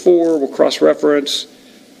 24. We'll cross-reference.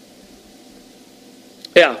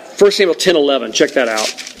 Yeah, 1 Samuel 10:11. Check that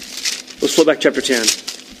out. Let's flip back to chapter 10.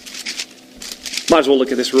 Might as well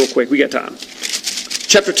look at this real quick. We got time.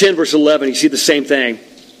 Chapter 10, verse 11, you see the same thing.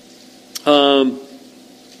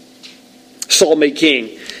 Saul made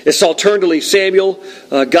king. As Saul turned to leave Samuel,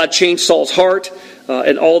 God changed Saul's heart,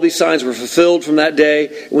 and all these signs were fulfilled from that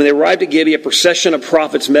day. When they arrived at Gibeah, a procession of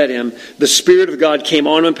prophets met him. The Spirit of God came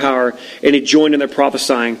on him in power, and he joined in their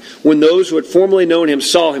prophesying. When those who had formerly known him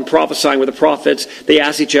saw him prophesying with the prophets, they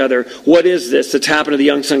asked each other, "What is this that's happened to the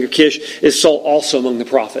young son of Kish? Is Saul also among the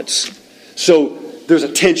prophets?" So there's a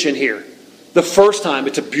tension here. The first time,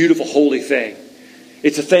 it's a beautiful, holy thing.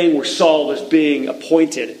 It's a thing where Saul is being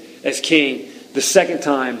appointed as king. The second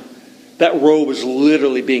time, that robe was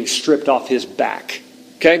literally being stripped off his back.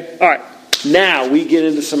 Okay? All right. Now we get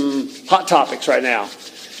into some hot topics right now.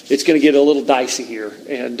 It's going to get a little dicey here.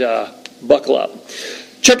 And buckle up.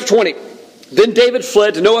 Chapter 20. Then David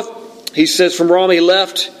fled to Noath. He says from Ramah he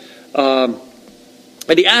left. And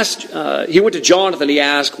he asked, he went to Jonathan. He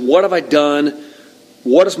asked, "What have I done?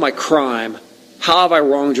 What is my crime? How have I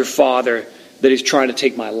wronged your father that he's trying to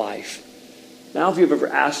take my life?" Now, if you've ever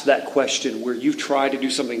asked that question where you've tried to do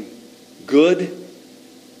something good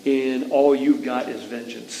and all you've got is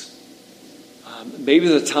vengeance. Maybe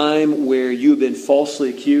the time where you've been falsely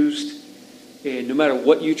accused and no matter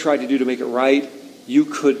what you tried to do to make it right,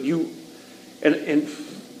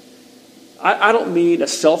 I don't mean a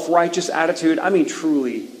self-righteous attitude. I mean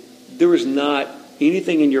truly, there was not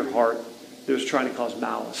anything in your heart that was trying to cause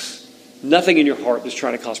malice. Nothing in your heart that's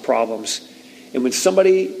trying to cause problems. And when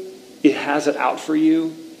somebody has it out for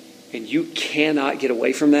you and you cannot get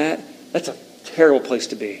away from that, that's a terrible place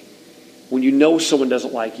to be. When you know someone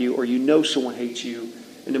doesn't like you or you know someone hates you,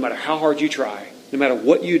 and no matter how hard you try, no matter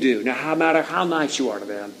what you do, no matter how nice you are to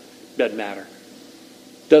them, doesn't matter.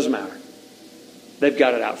 Doesn't matter. They've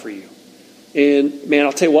got it out for you. And man,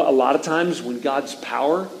 I'll tell you what, a lot of times when God's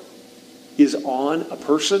power is on a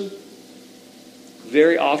person,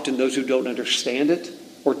 very often those who don't understand it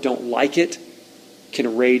or don't like it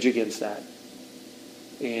can rage against that.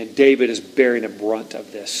 And David is bearing the brunt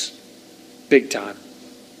of this. Big time.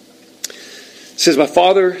 It says, "My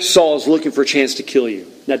father Saul is looking for a chance to kill you."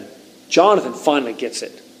 Now, Jonathan finally gets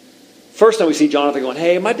it. First time we see Jonathan going,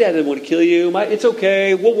 "Hey, my dad didn't want to kill you. It's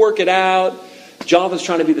okay. We'll work it out." Jonathan's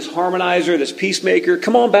trying to be this harmonizer, this peacemaker.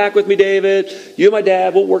 "Come on back with me, David. You and my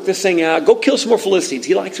dad, we'll work this thing out. Go kill some more Philistines.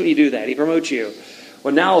 He likes when you do that. He promotes you."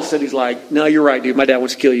 Well, now all of a sudden he's like, "No, you're right, dude. My dad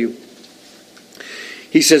wants to kill you."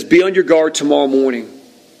 He says, "Be on your guard tomorrow morning.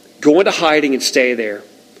 Go into hiding and stay there.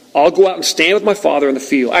 I'll go out and stand with my father in the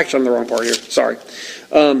field." Actually, I'm in the wrong part here. Sorry.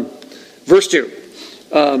 Verse 2.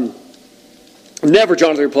 "Never,"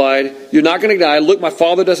 Jonathan replied. "You're not going to die. Look, my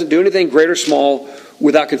father doesn't do anything great or small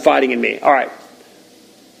without confiding in me." All right.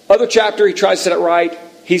 Other chapter, he tries to set it right.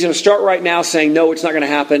 He's going to start right now saying, no, it's not going to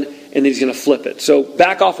happen. And then he's going to flip it. So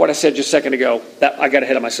back off what I said just a second ago. I got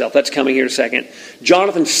ahead of myself. That's coming here in a second.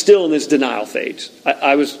 Jonathan's still in this denial phase.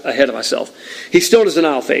 I was ahead of myself. He's still in his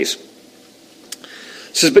denial phase.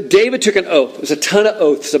 It says, "But David took an oath." There's a ton of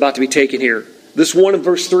oaths about to be taken here. This one in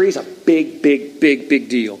verse 3 is a big, big, big, big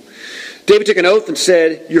deal. David took an oath and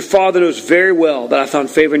said, "Your father knows very well that I found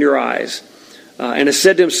favor in your eyes." And has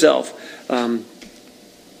said to himself,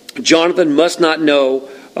 "Jonathan must not know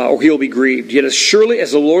or he will be grieved. Yet as surely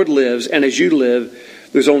as the Lord lives and as you live,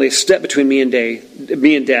 there's only a step between me and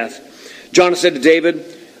death." Jonathan said to David,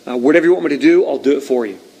 "Whatever you want me to do, I'll do it for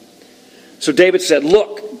you." So David said,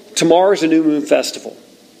 "Look, tomorrow's a new moon festival."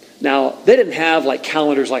 Now, they didn't have like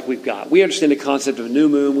calendars like we've got. We understand the concept of a new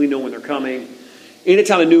moon. We know when they're coming.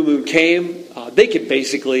 Anytime a new moon came, they could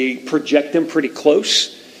basically project them pretty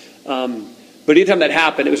close. But anytime that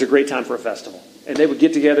happened, it was a great time for a festival. And they would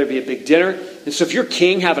get together, be a big dinner. And so if you're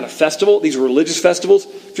king having a festival, these are religious festivals.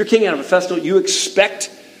 If you're king having a festival, you expect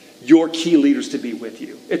your key leaders to be with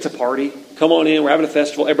you. It's a party. Come on in. We're having a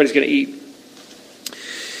festival. Everybody's going to eat.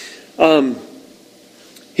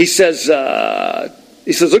 He says,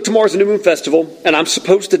 "Look, tomorrow's a new moon festival, and I'm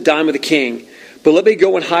supposed to dine with the king. But let me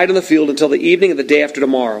go and hide in the field until the evening of the day after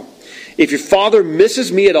tomorrow. If your father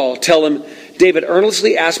misses me at all, tell him, David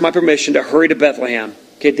earnestly asked my permission to hurry to Bethlehem."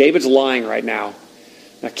 Okay, David's lying right now.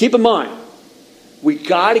 Now keep in mind, we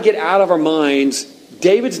got to get out of our minds,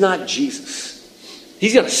 David's not Jesus.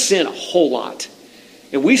 He's going to sin a whole lot.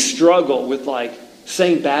 And we struggle with like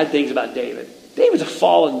saying bad things about David. David's a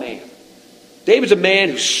fallen man. David's a man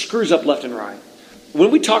who screws up left and right.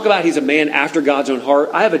 When we talk about he's a man after God's own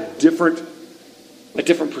heart, I have a different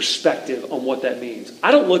perspective on what that means.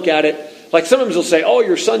 I don't look at it like sometimes they'll say, "Oh,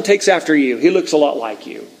 your son takes after you. He looks a lot like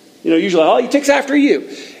you." Usually, he takes after you.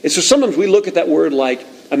 And so sometimes we look at that word like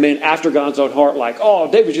a man after God's own heart, like,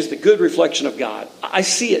 David's just a good reflection of God. I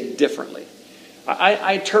see it differently.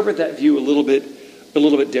 I interpret that view a little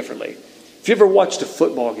bit differently. If you ever watched a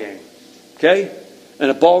football game, okay, and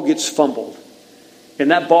a ball gets fumbled, and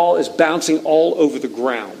that ball is bouncing all over the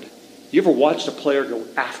ground, you ever watched a player go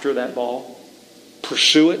after that ball,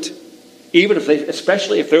 pursue it,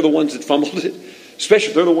 especially if they're the ones that fumbled it, especially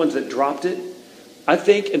if they're the ones that dropped it? I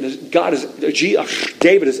think,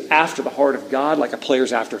 David is after the heart of God like a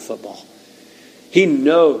player's after football. He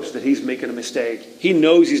knows that he's making a mistake. He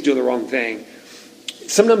knows he's doing the wrong thing.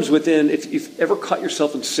 Sometimes if you've ever caught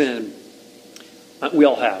yourself in sin, we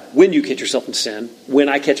all have. When you catch yourself in sin, when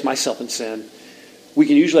I catch myself in sin, we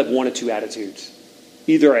can usually have one of two attitudes.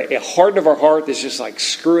 Either a harden of our heart that's just like,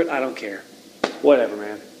 screw it, I don't care. Whatever,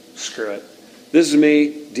 man. Screw it. This is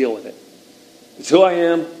me, deal with it. It's who I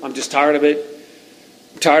am. I'm just tired of it.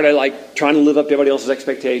 I'm tired of trying to live up to everybody else's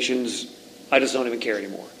expectations. I just don't even care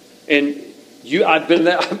anymore. And I've been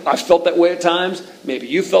that. I've felt that way at times. Maybe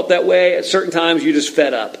you felt that way at certain times. You just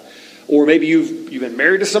fed up, or maybe you've been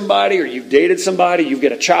married to somebody, or you've dated somebody. You've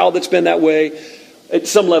got a child that's been that way. At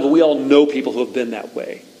some level, we all know people who have been that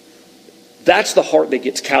way. That's the heart that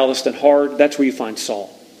gets calloused and hard. That's where you find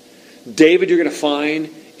Saul. David, you're going to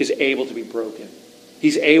find, is able to be broken.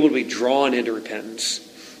 He's able to be drawn into repentance.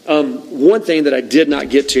 One thing that I did not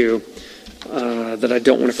get to, that I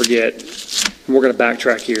don't want to forget, and we're going to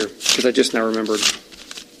backtrack here because I just now remembered.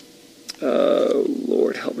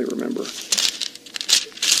 Lord, help me remember.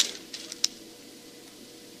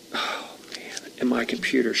 Oh, man. And my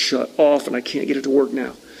computer shut off and I can't get it to work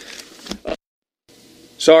now.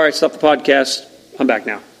 Sorry, I stopped the podcast. I'm back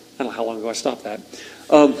now. I don't know how long ago I stopped that.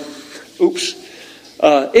 Oops.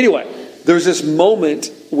 Anyway, there's this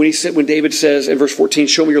moment when David says in verse 14,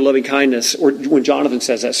 show me your loving kindness, or when Jonathan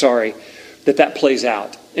says that, that plays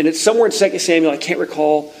out. And it's somewhere in 2 Samuel, I can't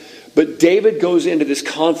recall, but David goes into this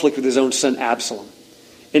conflict with his own son Absalom.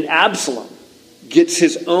 And Absalom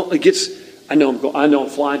I know I'm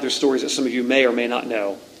flying through stories that some of you may or may not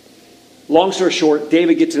know. Long story short,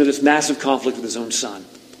 David gets into this massive conflict with his own son.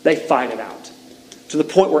 They fight it out. To the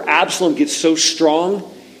point where Absalom gets so strong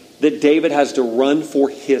that David has to run for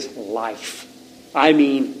his life. I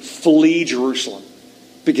mean, flee Jerusalem.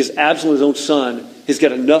 Because Absalom, his own son, has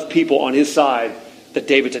got enough people on his side that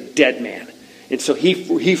David's a dead man. And so he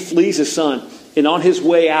flees his son. And on his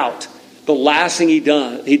way out, the last thing he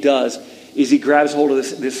does is he grabs hold of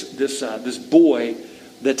this boy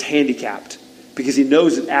that's handicapped. Because he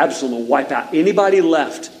knows that Absalom will wipe out anybody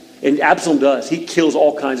left. And Absalom does. He kills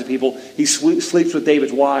all kinds of people. He sleeps with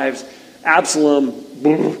David's wives. Absalom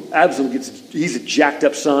he's a jacked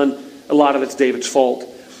up son. A lot of it's David's fault.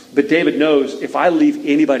 But David knows if I leave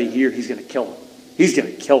anybody here, he's going to kill him. He's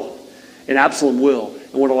going to kill him. And Absalom will.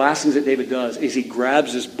 And one of the last things that David does is he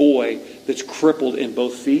grabs this boy that's crippled in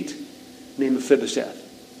both feet, named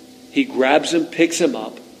Mephibosheth. He grabs him, picks him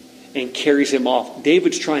up, and carries him off.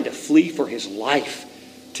 David's trying to flee for his life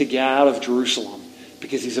to get out of Jerusalem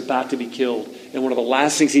because he's about to be killed. And one of the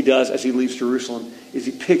last things he does as he leaves Jerusalem is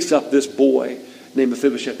he picks up this boy named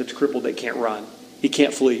Mephibosheth that's crippled, that can't run. He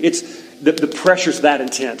can't flee. It's the pressure's that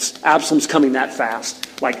intense. Absalom's coming that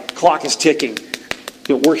fast. Like, clock is ticking.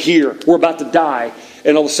 We're here. We're about to die.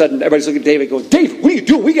 And all of a sudden, everybody's looking at David going, David, what are you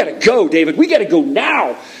doing? We got to go, David. We got to go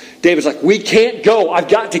now. David's like, we can't go. I've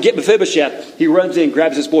got to get Mephibosheth. He runs in,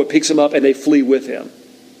 grabs this boy, picks him up, and they flee with him.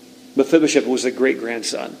 Mephibosheth was the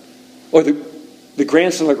great-grandson. Or the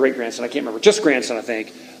grandson or great-grandson, I can't remember. Just grandson, I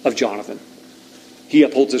think, of Jonathan. He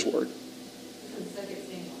upholds his word.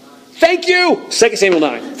 Thank you! 2 Samuel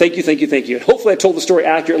 9. Thank you. And hopefully I told the story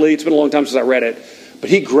accurately. It's been a long time since I read it. But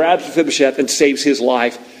he grabs Mephibosheth and saves his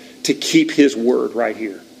life to keep his word right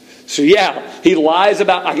here. So yeah, he lies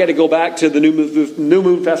about, I got to go back to the New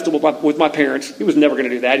Moon Festival with my parents. He was never going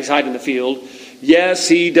to do that. He's hiding in the field. Yes,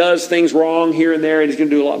 he does things wrong here and there, and he's going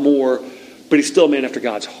to do a lot more. But he's still a man after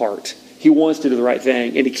God's heart. He wants to do the right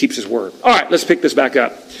thing, and he keeps his word. All right, let's pick this back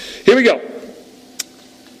up. Here we go.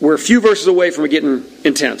 We're a few verses away from it getting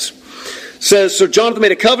intense. It says, so Jonathan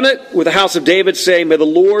made a covenant with the house of David, saying, may the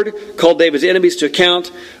Lord call David's enemies to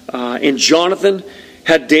account. And Jonathan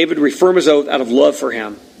had David reaffirm his oath out of love for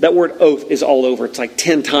him. That word oath is all over. It's like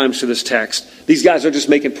 10 times to this text. These guys are just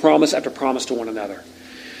making promise after promise to one another.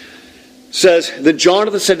 It says, then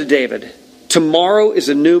Jonathan said to David, tomorrow is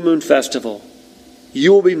a new moon festival.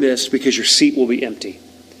 You will be missed because your seat will be empty.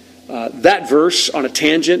 That verse, on a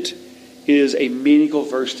tangent, is a meaningful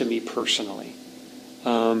verse to me personally.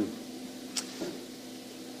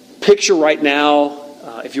 Picture right now,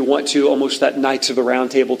 if you want to, almost that Knights of the Round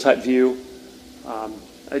Table type view.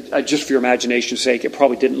 just for your imagination's sake, it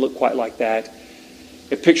probably didn't look quite like that.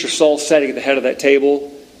 If picture Saul sitting at the head of that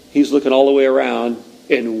table, he's looking all the way around,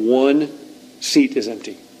 and one seat is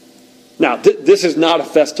empty. Now, this is not a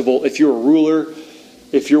festival. If you're a ruler,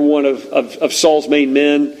 if you're one of Saul's main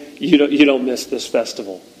men, you don't miss this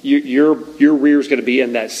festival. Your rear is going to be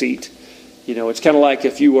in that seat. It's kind of like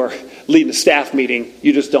if you are leading a staff meeting,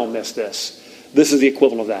 you just don't miss this. This is the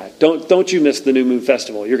equivalent of that. Don't you miss the New Moon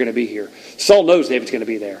Festival. You're going to be here. Saul knows David's going to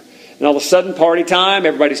be there. And all of a sudden, party time,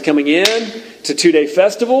 everybody's coming in. It's a 2-day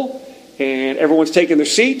festival, and everyone's taking their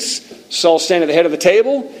seats. Saul's standing at the head of the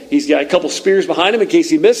table. He's got a couple spears behind him in case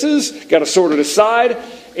he misses, got a sword at his side.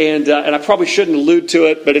 And I probably shouldn't allude to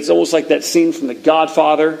it, but it's almost like that scene from The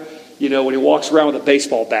Godfather, when he walks around with a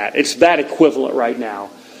baseball bat. It's that equivalent right now.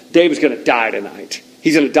 David's going to die tonight.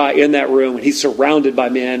 He's going to die in that room, and he's surrounded by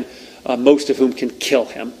men, most of whom can kill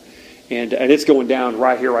him. And it's going down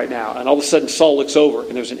right here, right now. And all of a sudden, Saul looks over,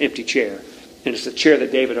 and there's an empty chair. And it's the chair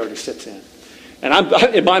that David already sits in. And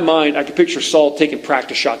in my mind, I can picture Saul taking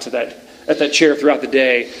practice shots at that chair throughout the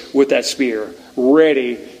day with that spear,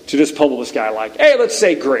 ready to just pummel this guy like, hey, let's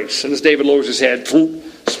say grace. And as David lowers his head,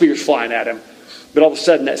 spear's flying at him. But all of a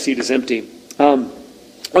sudden, that seat is empty. I'm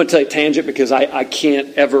going to tell you a tangent because I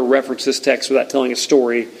can't ever reference this text without telling a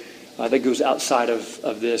story that goes outside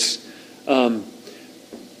of this.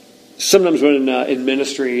 Sometimes when in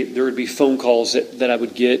ministry, there would be phone calls that I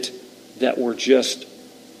would get that were just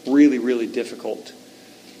really, really difficult.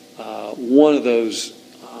 One of those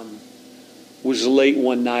was late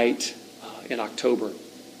one night in October.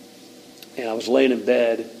 And I was laying in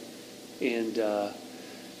bed. And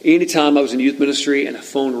anytime I was in youth ministry and a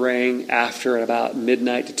phone rang after about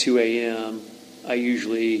midnight to 2 a.m., I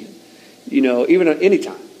usually, even at any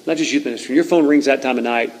time, not just youth ministry, when your phone rings that time of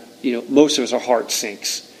night, most of us, our heart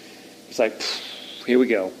sinks. It's like, here we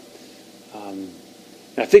go. And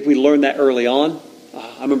I think we learned that early on.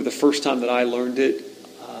 I remember the first time that I learned it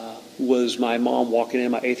was my mom walking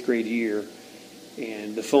in my 8th grade year,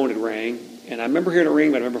 and the phone had rang. And I remember hearing it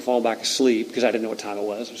ring, but I remember falling back asleep because I didn't know what time it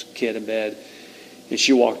was. I was a kid in bed. And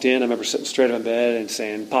she walked in. I remember sitting straight up in bed and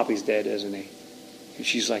saying, Poppy's dead, isn't he? And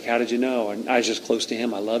she's like, how did you know? And I was just close to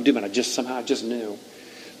him. I loved him, and I just knew.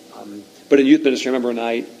 But in youth ministry, I remember a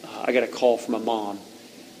night I got a call from my mom.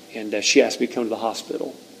 And she asked me to come to the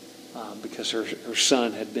hospital because her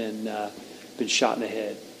son had been shot in the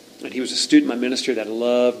head. And he was a student in my ministry that I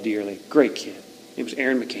loved dearly. Great kid. He was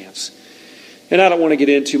Aaron McCants. And I don't want to get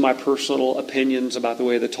into my personal opinions about the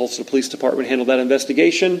way the Tulsa Police Department handled that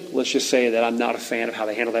investigation. Let's just say that I'm not a fan of how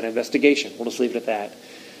they handled that investigation. We'll just leave it at that.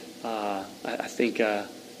 I think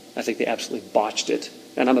they absolutely botched it.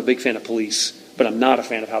 And I'm a big fan of police, but I'm not a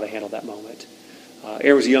fan of how they handled that moment.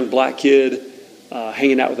 Aaron was a young black kid.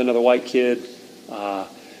 Hanging out with another white kid.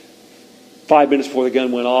 5 minutes before the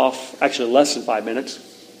gun went off, actually less than 5 minutes,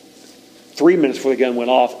 3 minutes before the gun went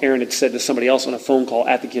off, Aaron had said to somebody else on a phone call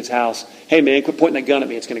at the kid's house, hey man, quit pointing that gun at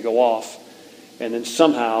me, it's going to go off. And then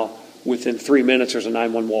somehow, within 3 minutes, there's a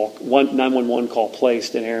 911 call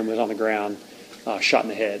placed, and Aaron was on the ground, shot in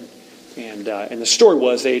the head. And the story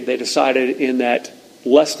was they decided in that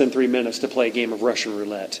less than 3 minutes to play a game of Russian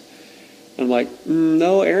roulette. And I'm like,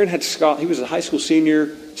 no, Aaron he was a high school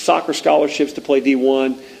senior, soccer scholarships to play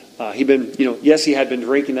D1. He had been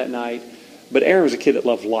drinking that night, but Aaron was a kid that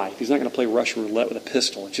loved life. He's not going to play Russian roulette with a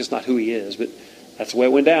pistol. It's just not who he is. But that's the way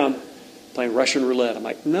it went down, playing Russian roulette. I'm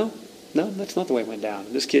like, no, that's not the way it went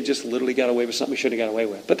down. This kid just literally got away with something he shouldn't have got away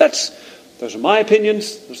with. But those are my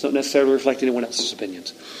opinions. Those don't necessarily reflect anyone else's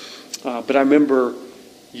opinions. But I remember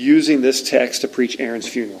using this text to preach Aaron's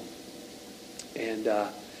funeral. And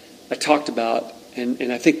I talked about,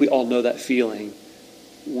 and I think we all know that feeling,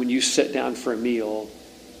 when you sit down for a meal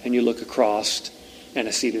and you look across and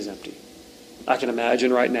a seat is empty. I can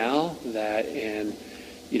imagine right now that, and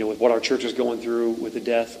with what our church is going through with the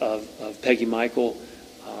death of Peggy Michael,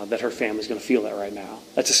 that her family's going to feel that right now.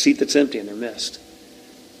 That's a seat that's empty and they're missed.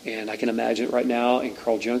 And I can imagine it right now in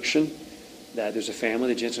Carl Junction that there's a family,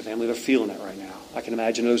 the Jensen family, they're feeling that right now. I can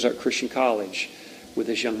imagine Ozark Christian College with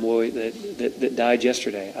this young boy that died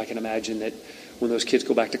yesterday. I can imagine that when those kids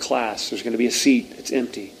go back to class, there's going to be a seat that's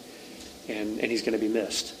empty, and he's going to be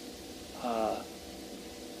missed.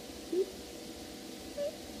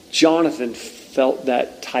 Jonathan felt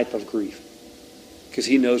that type of grief because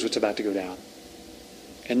he knows what's about to go down.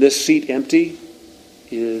 And this seat empty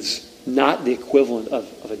is not the equivalent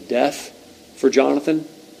of a death for Jonathan,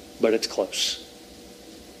 but it's close.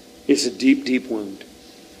 It's a deep, deep wound.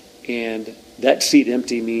 And that seat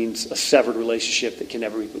empty means a severed relationship that can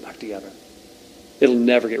never be put back together. It'll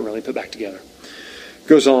never get really put back together.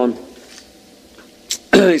 Goes on.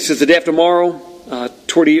 He says, the day after tomorrow,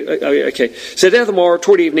 Said day tomorrow,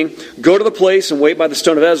 toward evening, go to the place and wait by the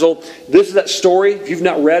stone of Ezel. This is that story. If you've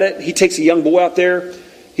not read it, he takes a young boy out there.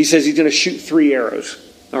 He says he's going to shoot 3 arrows.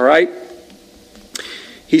 All right?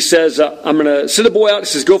 He says, I'm going to send the boy out. He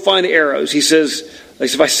says, go find the arrows. He says,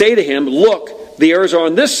 if I say to him, look, the arrows are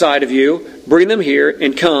on this side of you. Bring them here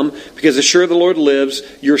and come, because as sure the Lord lives,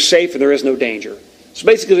 you're safe and there is no danger. So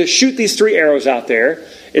basically, they shoot these 3 arrows out there.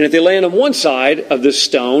 And if they land on one side of this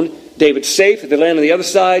stone, David's safe. If they land on the other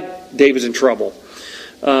side, David's in trouble.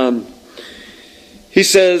 He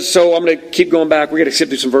says, so I'm going to keep going back. We're going to skip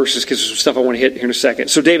through some verses because there's some stuff I want to hit here in a second.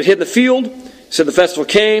 So David hid in the field. Said the festival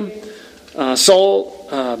came.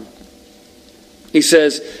 Saul, he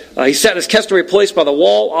says, he sat in his customary place by the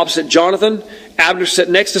wall opposite Jonathan. Abner sat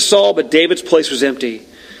next to Saul, but David's place was empty.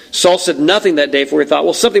 Saul said nothing that day, for he thought,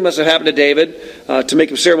 well, something must have happened to David to make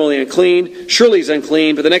him ceremonially unclean. Surely he's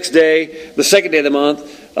unclean. But the next day, the second day of the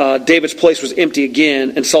month, David's place was empty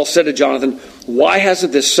again. And Saul said to Jonathan, why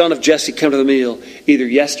hasn't this son of Jesse come to the meal, either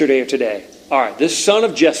yesterday or today? All right, this son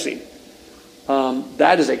of Jesse,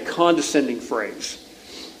 that is a condescending phrase,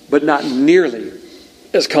 but not nearly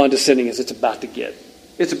as condescending as it's about to get.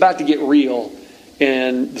 It's about to get real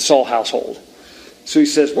in the Saul household. So he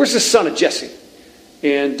says, where's the son of Jesse?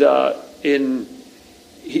 And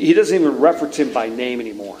he doesn't even reference him by name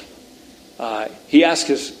anymore. He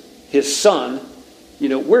asks his son,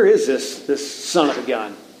 where is this son of a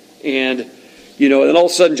gun? And, then all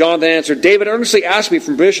of a sudden Jonathan answered, David earnestly asked me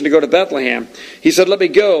from permission to go to Bethlehem. He said, let me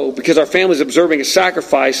go, because our family is observing a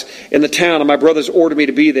sacrifice in the town, and my brothers ordered me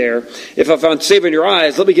to be there. If I found favor in your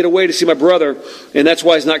eyes, let me get away to see my brother, and that's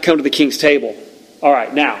why he's not come to the king's table. All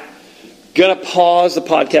right, now, going to pause the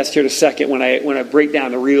podcast here in a second when I break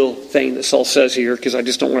down the real thing that Saul says here, because I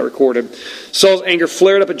just don't want to record him. Saul's anger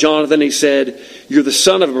flared up at Jonathan. He said, you're the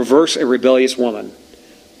son of a perverse and rebellious woman.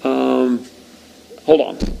 Hold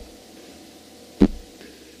on.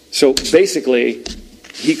 So basically,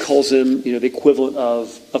 he calls him, the equivalent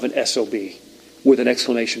of an SOB with an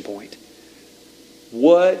exclamation point.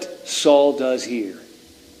 What Saul does here,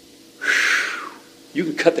 you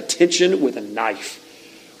can cut the tension with a knife.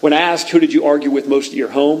 When asked, who did you argue with most at your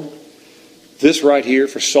home? This right here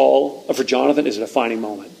for Jonathan is a defining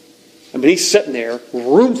moment. I mean, he's sitting there,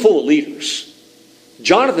 room full of leaders.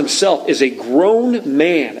 Jonathan himself is a grown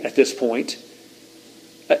man at this point,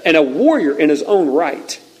 and a warrior in his own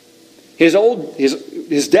right.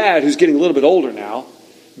 His dad, who's getting a little bit older now,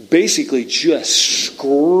 basically just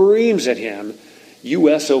screams at him,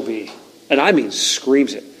 you SOB. And I mean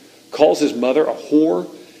screams it. Calls his mother a whore.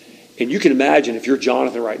 And you can imagine if you're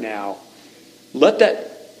Jonathan right now, let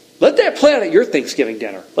that play out at your Thanksgiving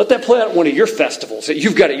dinner. Let that play out at one of your festivals that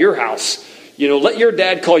you've got at your house. Let your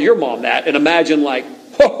dad call your mom that and imagine like,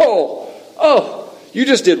 oh, you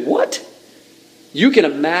just did what? You can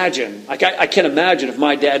imagine, I can't imagine if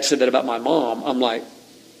my dad said that about my mom. I'm like,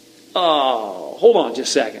 oh, hold on just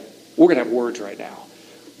a second. We're going to have words right now.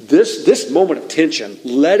 This moment of tension,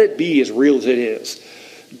 let it be as real as it is.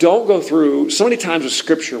 Don't go through, so many times with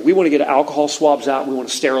Scripture, we want to get alcohol swabs out, we want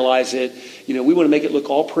to sterilize it, we want to make it look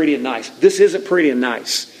all pretty and nice. This isn't pretty and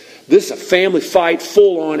nice. This is a family fight,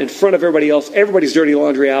 full on, in front of everybody else. Everybody's dirty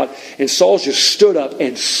laundry out, and Saul just stood up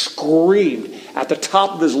and screamed at the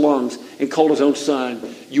top of his lungs and called his own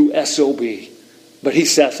son, you SOB. But he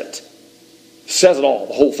says it. Says it all,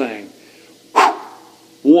 the whole thing.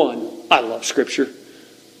 One, I love Scripture.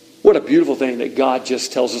 What a beautiful thing that God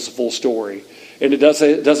just tells us a full story. And it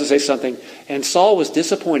doesn't say something, and Saul was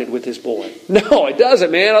disappointed with his boy. No, it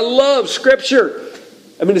doesn't, man. I love Scripture.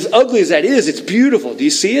 I mean, as ugly as that is, it's beautiful. Do you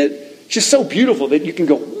see it? It's just so beautiful that you can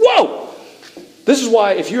go, whoa! This is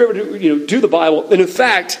why if you ever do the Bible, and in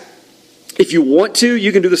fact, if you want to,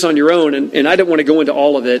 you can do this on your own, and I don't want to go into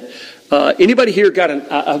all of it. Anybody here got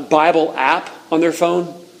a Bible app on their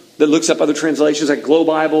phone that looks up other translations like Glow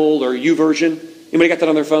Bible or YouVersion? Anybody got that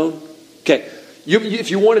on their phone? Okay. If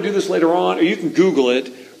you want to do this later on, or you can Google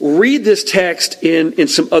it, read this text in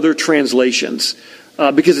some other translations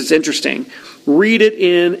because it's interesting. Read it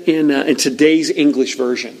in today's English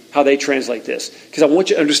version, how they translate this, because I want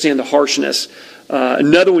you to understand the harshness.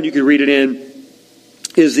 Another one you can read it in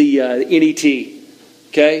is the NET.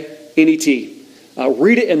 Okay, NET.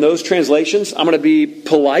 Read it in those translations. I'm going to be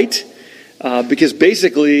polite because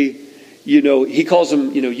basically, he calls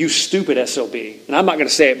them, you stupid SOB, and I'm not going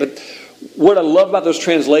to say it, but what I love about those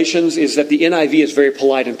translations is that the NIV is very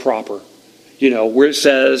polite and proper. Where it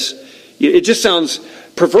says, it just sounds,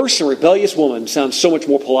 perverse and rebellious woman sounds so much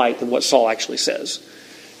more polite than what Saul actually says.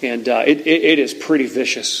 And it is pretty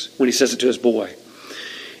vicious when he says it to his boy.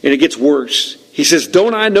 And it gets worse. He says,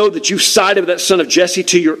 don't I know that you sided with that son of Jesse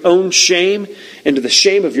to your own shame and to the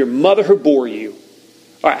shame of your mother who bore you?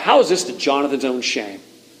 All right, how is this to Jonathan's own shame?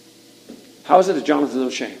 How is it to Jonathan's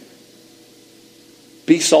own shame?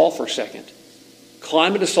 Be Saul for a second.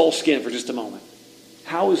 Climb into Saul's skin for just a moment.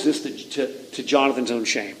 How is this to Jonathan's own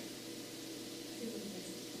shame?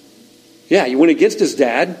 Yeah, you went against his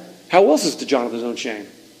dad. How else is it to Jonathan's own shame?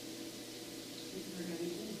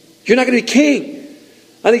 You're not going to be king.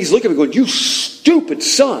 I think he's looking at me going, you stupid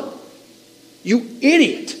son. You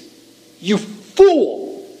idiot. You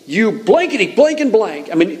fool. You blankety blank and blank.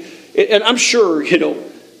 I mean, and I'm sure,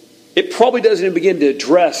 it probably doesn't even begin to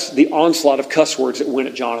address the onslaught of cuss words that went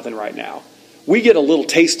at Jonathan right now. We get a little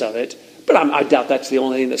taste of it, but I doubt that's the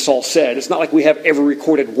only thing that Saul said. It's not like we have every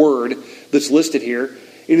recorded word that's listed here.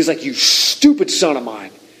 It is like, you stupid son of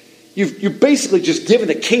mine. You've basically just given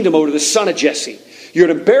the kingdom over to the son of Jesse. You're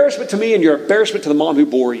an embarrassment to me and you're an embarrassment to the mom who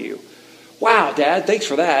bore you. Wow, Dad, thanks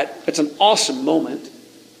for that. It's an awesome moment.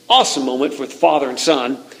 Awesome moment with father and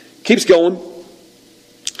son. Keeps going.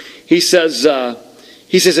 He says,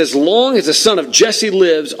 as long as the son of Jesse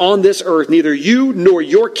lives on this earth, neither you nor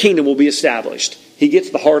your kingdom will be established. He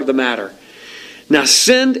gets the heart of the matter. Now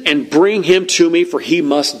send and bring him to me, for he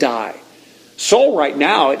must die. Saul right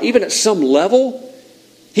now, even at some level,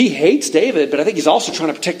 he hates David, but I think he's also trying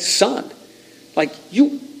to protect his son. Like,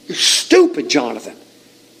 you're stupid, Jonathan.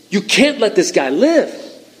 You can't let this guy live.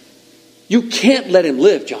 You can't let him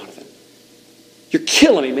live, Jonathan. You're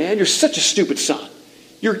killing me, man. You're such a stupid son.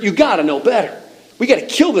 You got to know better. We got to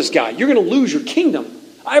kill this guy. You're going to lose your kingdom.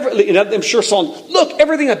 I'm sure Saul, look,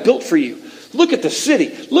 everything I built for you. Look at the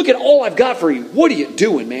city. Look at all I've got for you. What are you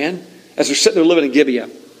doing, man? As they're sitting there living in Gibeah.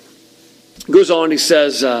 He goes on, he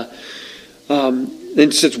says,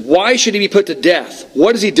 then says, why should he be put to death?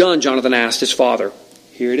 What has he done? Jonathan asked his father.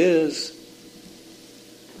 Here it is.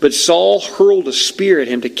 But Saul hurled a spear at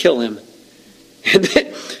him to kill him. And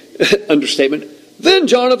then, understatement, then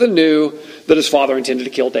Jonathan knew that his father intended to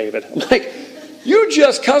kill David. I'm like, you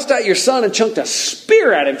just cussed out your son and chunked a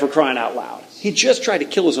spear at him, for crying out loud. He just tried to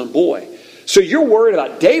kill his own boy. So you're worried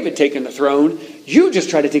about David taking the throne. You just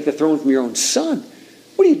tried to take the throne from your own son.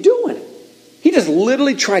 What are you doing? He just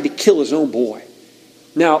literally tried to kill his own boy.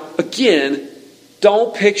 Now, again,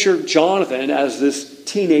 don't picture Jonathan as this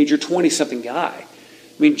teenager, 20-something guy.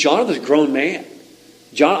 I mean, Jonathan's a grown man.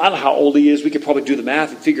 I don't know how old he is. We could probably do the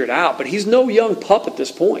math and figure it out. But he's no young pup at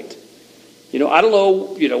this point. I don't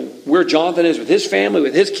know, where Jonathan is with his family,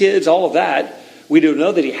 with his kids, all of that. We do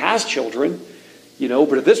know that he has children,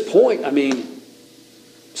 But at this point, I mean,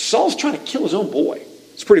 Saul's trying to kill his own boy.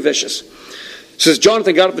 It's pretty vicious. It says,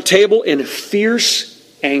 Jonathan got up the table in fierce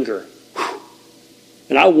anger.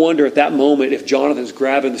 And I wonder at that moment if Jonathan's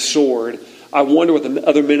grabbing the sword. I wonder what the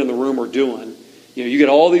other men in the room are doing. You get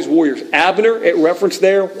all these warriors. Abner, at reference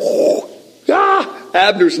there.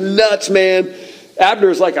 Abner's nuts, man. Abner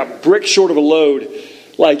is like a brick short of a load.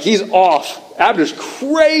 Like, he's off. Abner's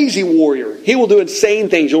crazy warrior. He will do insane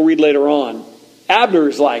things you'll read later on. Abner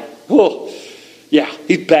is like,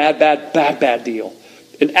 he's bad deal.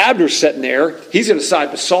 And Abner's sitting there. He's going to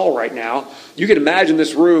side with Saul right now. You can imagine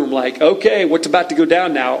this room like, okay, what's about to go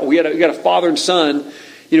down now? We got a father and son.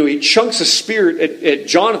 He chunks a spear at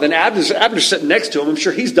Jonathan. Abner's sitting next to him. I'm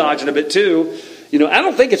sure he's dodging a bit too. I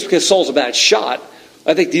don't think it's because Saul's a bad shot.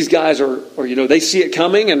 I think these guys are they see it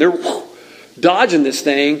coming and they're dodging this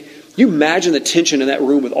thing. You imagine the tension in that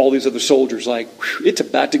room with all these other soldiers. Like, it's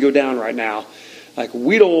about to go down right now. Like,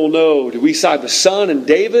 we don't know. Do we side with son and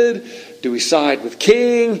David? Do we side with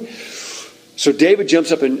king? So Jonathan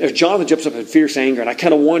jumps up in fierce anger. And I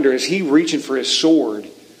kind of wonder, is he reaching for his sword?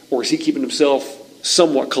 Or is he keeping himself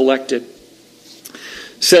somewhat collected?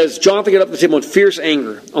 It says, Jonathan got up at the table in fierce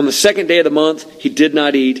anger. On the second day of the month, he did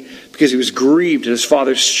not eat because he was grieved at his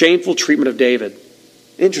father's shameful treatment of David.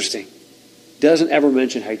 Interesting. Doesn't ever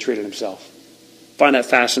mention how he treated himself. Find that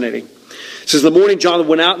fascinating. It says, in the morning, Jonathan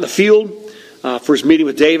went out in the field for his meeting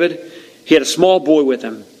with David. He had a small boy with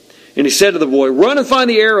him. And he said to the boy, run and find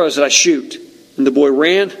the arrows that I shoot. And the boy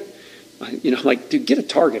ran. I'm like, dude, get a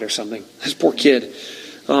target or something. This poor kid.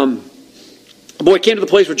 The boy came to the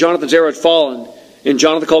place where Jonathan's arrow had fallen. And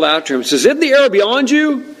Jonathan called after him and says, isn't the arrow beyond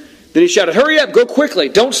you? Then he shouted, hurry up, go quickly,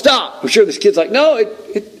 don't stop. I'm sure this kid's like, no,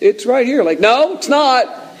 it's right here. Like, no, it's not.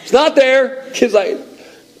 It's not there. The kid's like,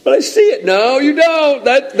 but I see it. No, you don't.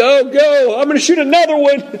 No, go. I'm going to shoot another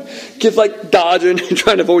one. Kid's like dodging and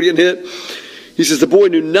trying to avoid getting hit. He says, the boy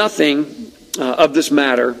knew nothing of this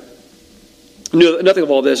matter. Knew nothing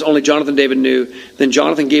of all this. Only Jonathan and David knew. Then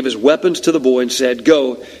Jonathan gave his weapons to the boy and said,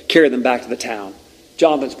 go, carry them back to the town.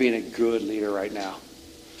 Jonathan's being a good leader right now.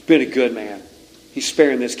 He's been a good man. He's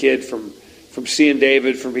sparing this kid from, from seeing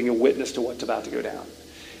David, from being a witness to what's about to go down.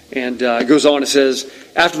 And it goes on, it says,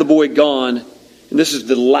 after the boy had gone, and this is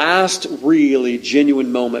the last really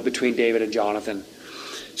genuine moment between David and Jonathan.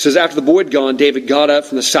 It says, after the boy had gone, David got up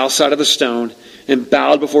from the south side of the stone and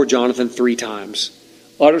bowed before Jonathan 3 times.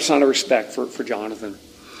 Utter sign of respect for Jonathan.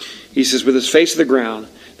 He says, with his face to the ground,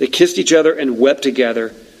 they kissed each other and wept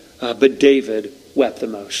together, but David wept the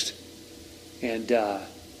most. And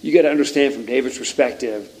you got to understand from David's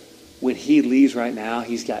perspective, when he leaves right now,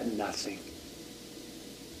 he's got nothing.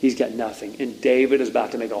 He's got nothing. And David is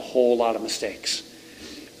about to make a whole lot of mistakes.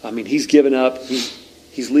 I mean, he's given up.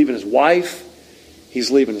 He's leaving his wife. He's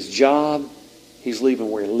leaving his job. He's leaving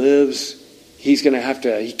where he lives. He's going to have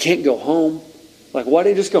to, he can't go home. Like, why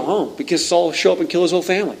did he just go home? Because Saul will show up and kill his whole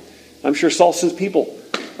family. I'm sure Saul sends people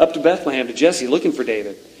up to Bethlehem, to Jesse, looking for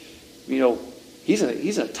David. You know, he's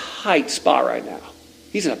in a tight spot right now.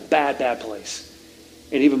 He's in a bad, bad place.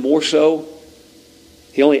 And even more so,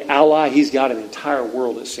 the only ally he's got in the entire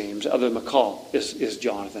world, it seems, other than Michal, is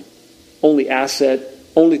Jonathan. Only asset,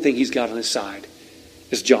 only thing he's got on his side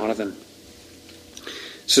is Jonathan.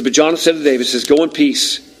 So, but Jonathan said to David, says, go in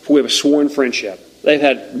peace, for we have a sworn friendship. They've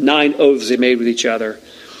had 9 oaths they made with each other.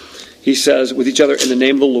 He says, with each other in the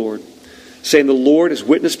name of the Lord, saying, the Lord is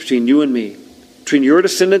witness between you and me, between your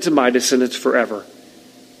descendants and my descendants forever.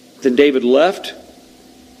 Then David left,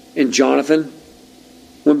 and Jonathan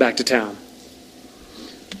went back to town.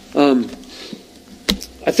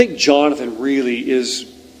 I think Jonathan really is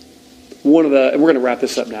one of the, and we're going to wrap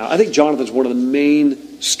this up now. I think Jonathan's one of the main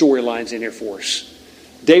storylines in here for us.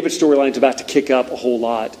 David's storyline's about to kick up a whole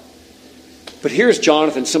lot. But here's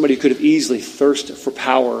Jonathan, somebody who could have easily thirsted for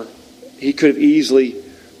power. He could have easily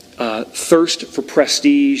thirsted for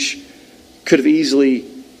prestige. Could have easily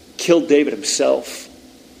killed David himself.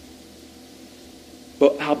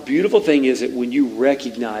 But how beautiful thing is it when you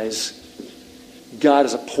recognize God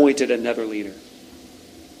has appointed another leader.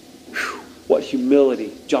 Whew, what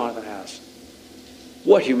humility Jonathan has.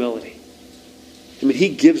 What humility. I mean, he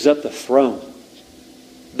gives up the throne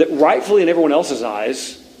that rightfully in everyone else's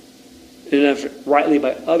eyes, and rightly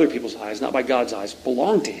by other people's eyes, not by God's eyes,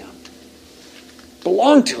 belonged to him.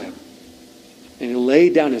 Belonged to him. And he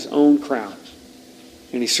laid down his own crown.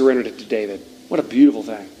 And he surrendered it to David. What a beautiful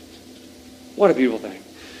thing. What a beautiful thing.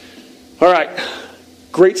 All right.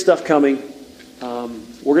 Great stuff coming.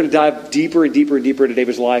 We're going to dive deeper and deeper and deeper into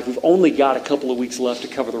David's life. We've only got a couple of weeks left to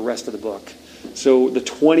cover the rest of the book. So the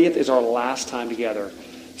 20th is our last time together.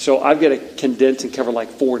 So I've got to condense and cover like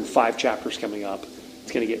 4 and 5 chapters coming up.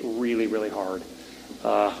 It's going to get really, really hard.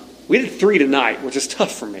 We did 3 tonight, which is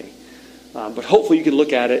tough for me. But hopefully you can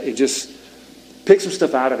look at it and just pick some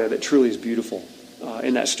stuff out of it that truly is beautiful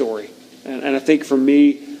in that story. And I think for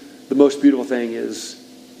me, the most beautiful thing is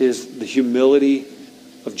the humility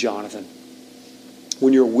of Jonathan.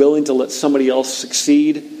 When you're willing to let somebody else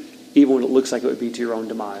succeed, even when it looks like it would be to your own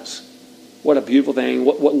demise. What a beautiful thing.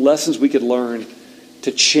 What lessons we could learn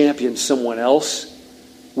to champion someone else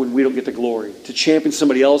when we don't get the glory. To champion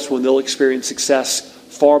somebody else when they'll experience success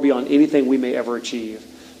far beyond anything we may ever achieve.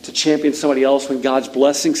 To champion somebody else when God's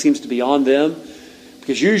blessing seems to be on them.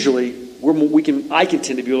 Because usually I can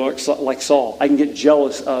tend to be like Saul. I can get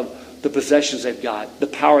jealous of the possessions they've got, the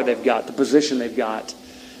power they've got, the position they've got.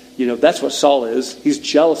 You know, that's what Saul is. He's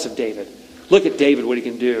jealous of David. Look at David, what he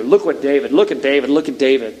can do. Look at David.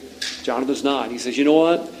 Jonathan's not. He says, you know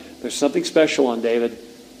what? There's something special on David.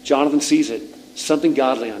 Jonathan sees it. Something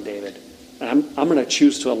godly on David. And I'm going to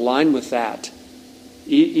choose to align with that,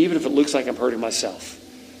 even if it looks like I'm hurting myself.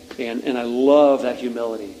 And I love that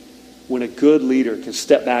humility when a good leader can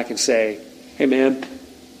step back and say, hey man,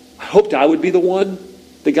 I hoped I would be the one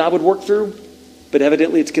that God would work through, but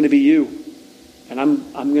evidently it's going to be you. And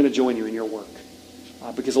I'm going to join you in your work.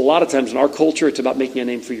 Because a lot of times in our culture, it's about making a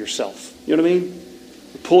name for yourself. You know what I mean?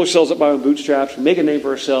 We pull ourselves up by our bootstraps, we make a name for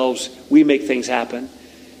ourselves, we make things happen.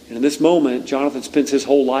 And in this moment, Jonathan spends his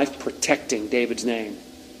whole life protecting David's name,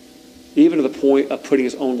 even to the point of putting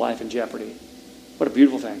his own life in jeopardy. What a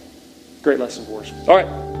beautiful thing. Great lesson for us. All right.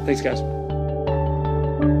 Thanks, guys.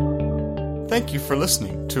 Thank you for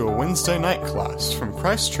listening to a Wednesday night class from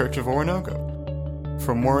Christ Church of Oronogo.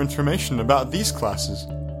 For more information about these classes,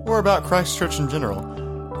 or about Christ Church in general,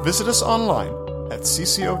 visit us online at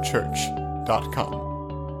ccochurch.com.